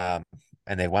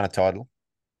and they've won a title,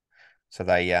 so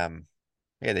they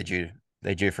they're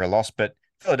due for a loss. But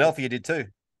Philadelphia did too.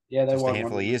 Yeah, they just won a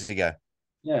handful of years ago.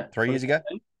 Yeah, 3 years ago.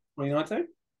 2019.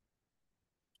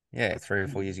 Yeah, 3 or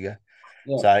 4 years ago.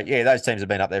 Yeah. So those teams have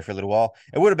been up there for a little while.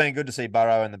 It would have been good to see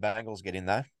Burrow and the Bengals get in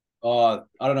though. Oh,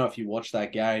 I don't know if you watched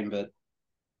that game, but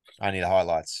only the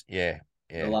highlights. Yeah.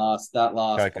 That last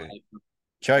play.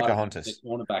 Choker Hontus. The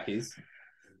cornerback is.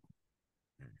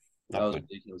 Not good.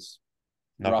 Ridiculous.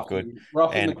 Not good.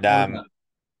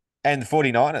 And the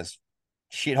 49ers,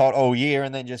 shit hot all year,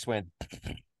 and then just went.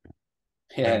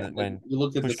 Yeah, when you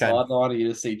looked at the sideline and you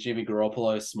just see Jimmy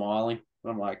Garoppolo smiling.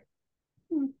 I'm like,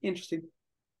 interesting.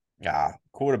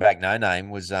 Quarterback no name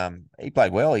was he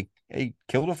played well. He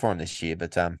killed it for him this year,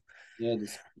 but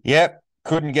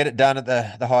couldn't get it done at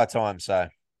the high time. So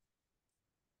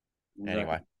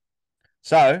anyway,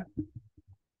 so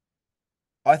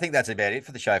I think that's about it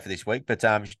for the show for this week. But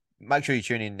make sure you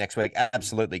tune in next week,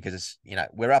 absolutely, because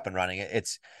we're up and running.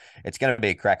 It's going to be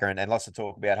a cracker and lots to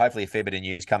talk about. Hopefully, a fair bit of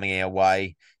news coming our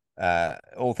way.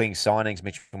 All things signings,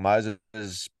 Mitchell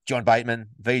Moses, John Bateman,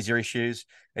 visa issues.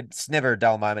 It's never a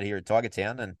dull moment here at Tiger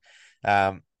Town,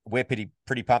 and we're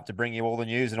pretty pumped to bring you all the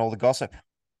news and all the gossip.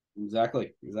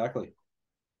 Exactly.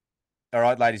 All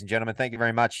right, ladies and gentlemen, thank you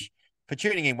very much for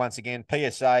tuning in once again.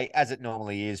 PSA, as it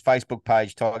normally is, Facebook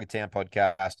page, Tiger Town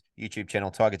Podcast, YouTube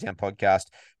channel, Tiger Town Podcast.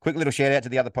 Quick little shout out to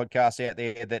the other podcasts out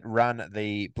there that run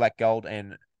the black, gold,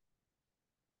 and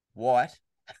white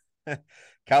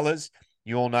colours.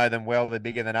 You all know them well. They're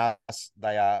bigger than us.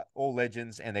 They are all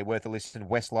legends, and they're worth a listen.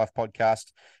 West Life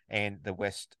Podcast and the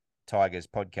West Tigers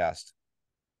Podcast.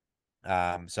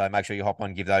 So make sure you hop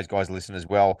on, give those guys a listen as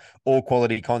well. All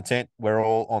quality content. We're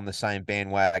all on the same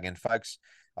bandwagon, folks.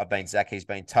 I've been Zac, he's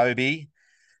been Toby.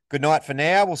 Good night for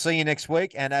now. We'll see you next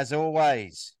week. And as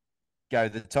always, go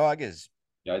the Tigers.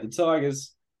 Go the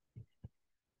Tigers.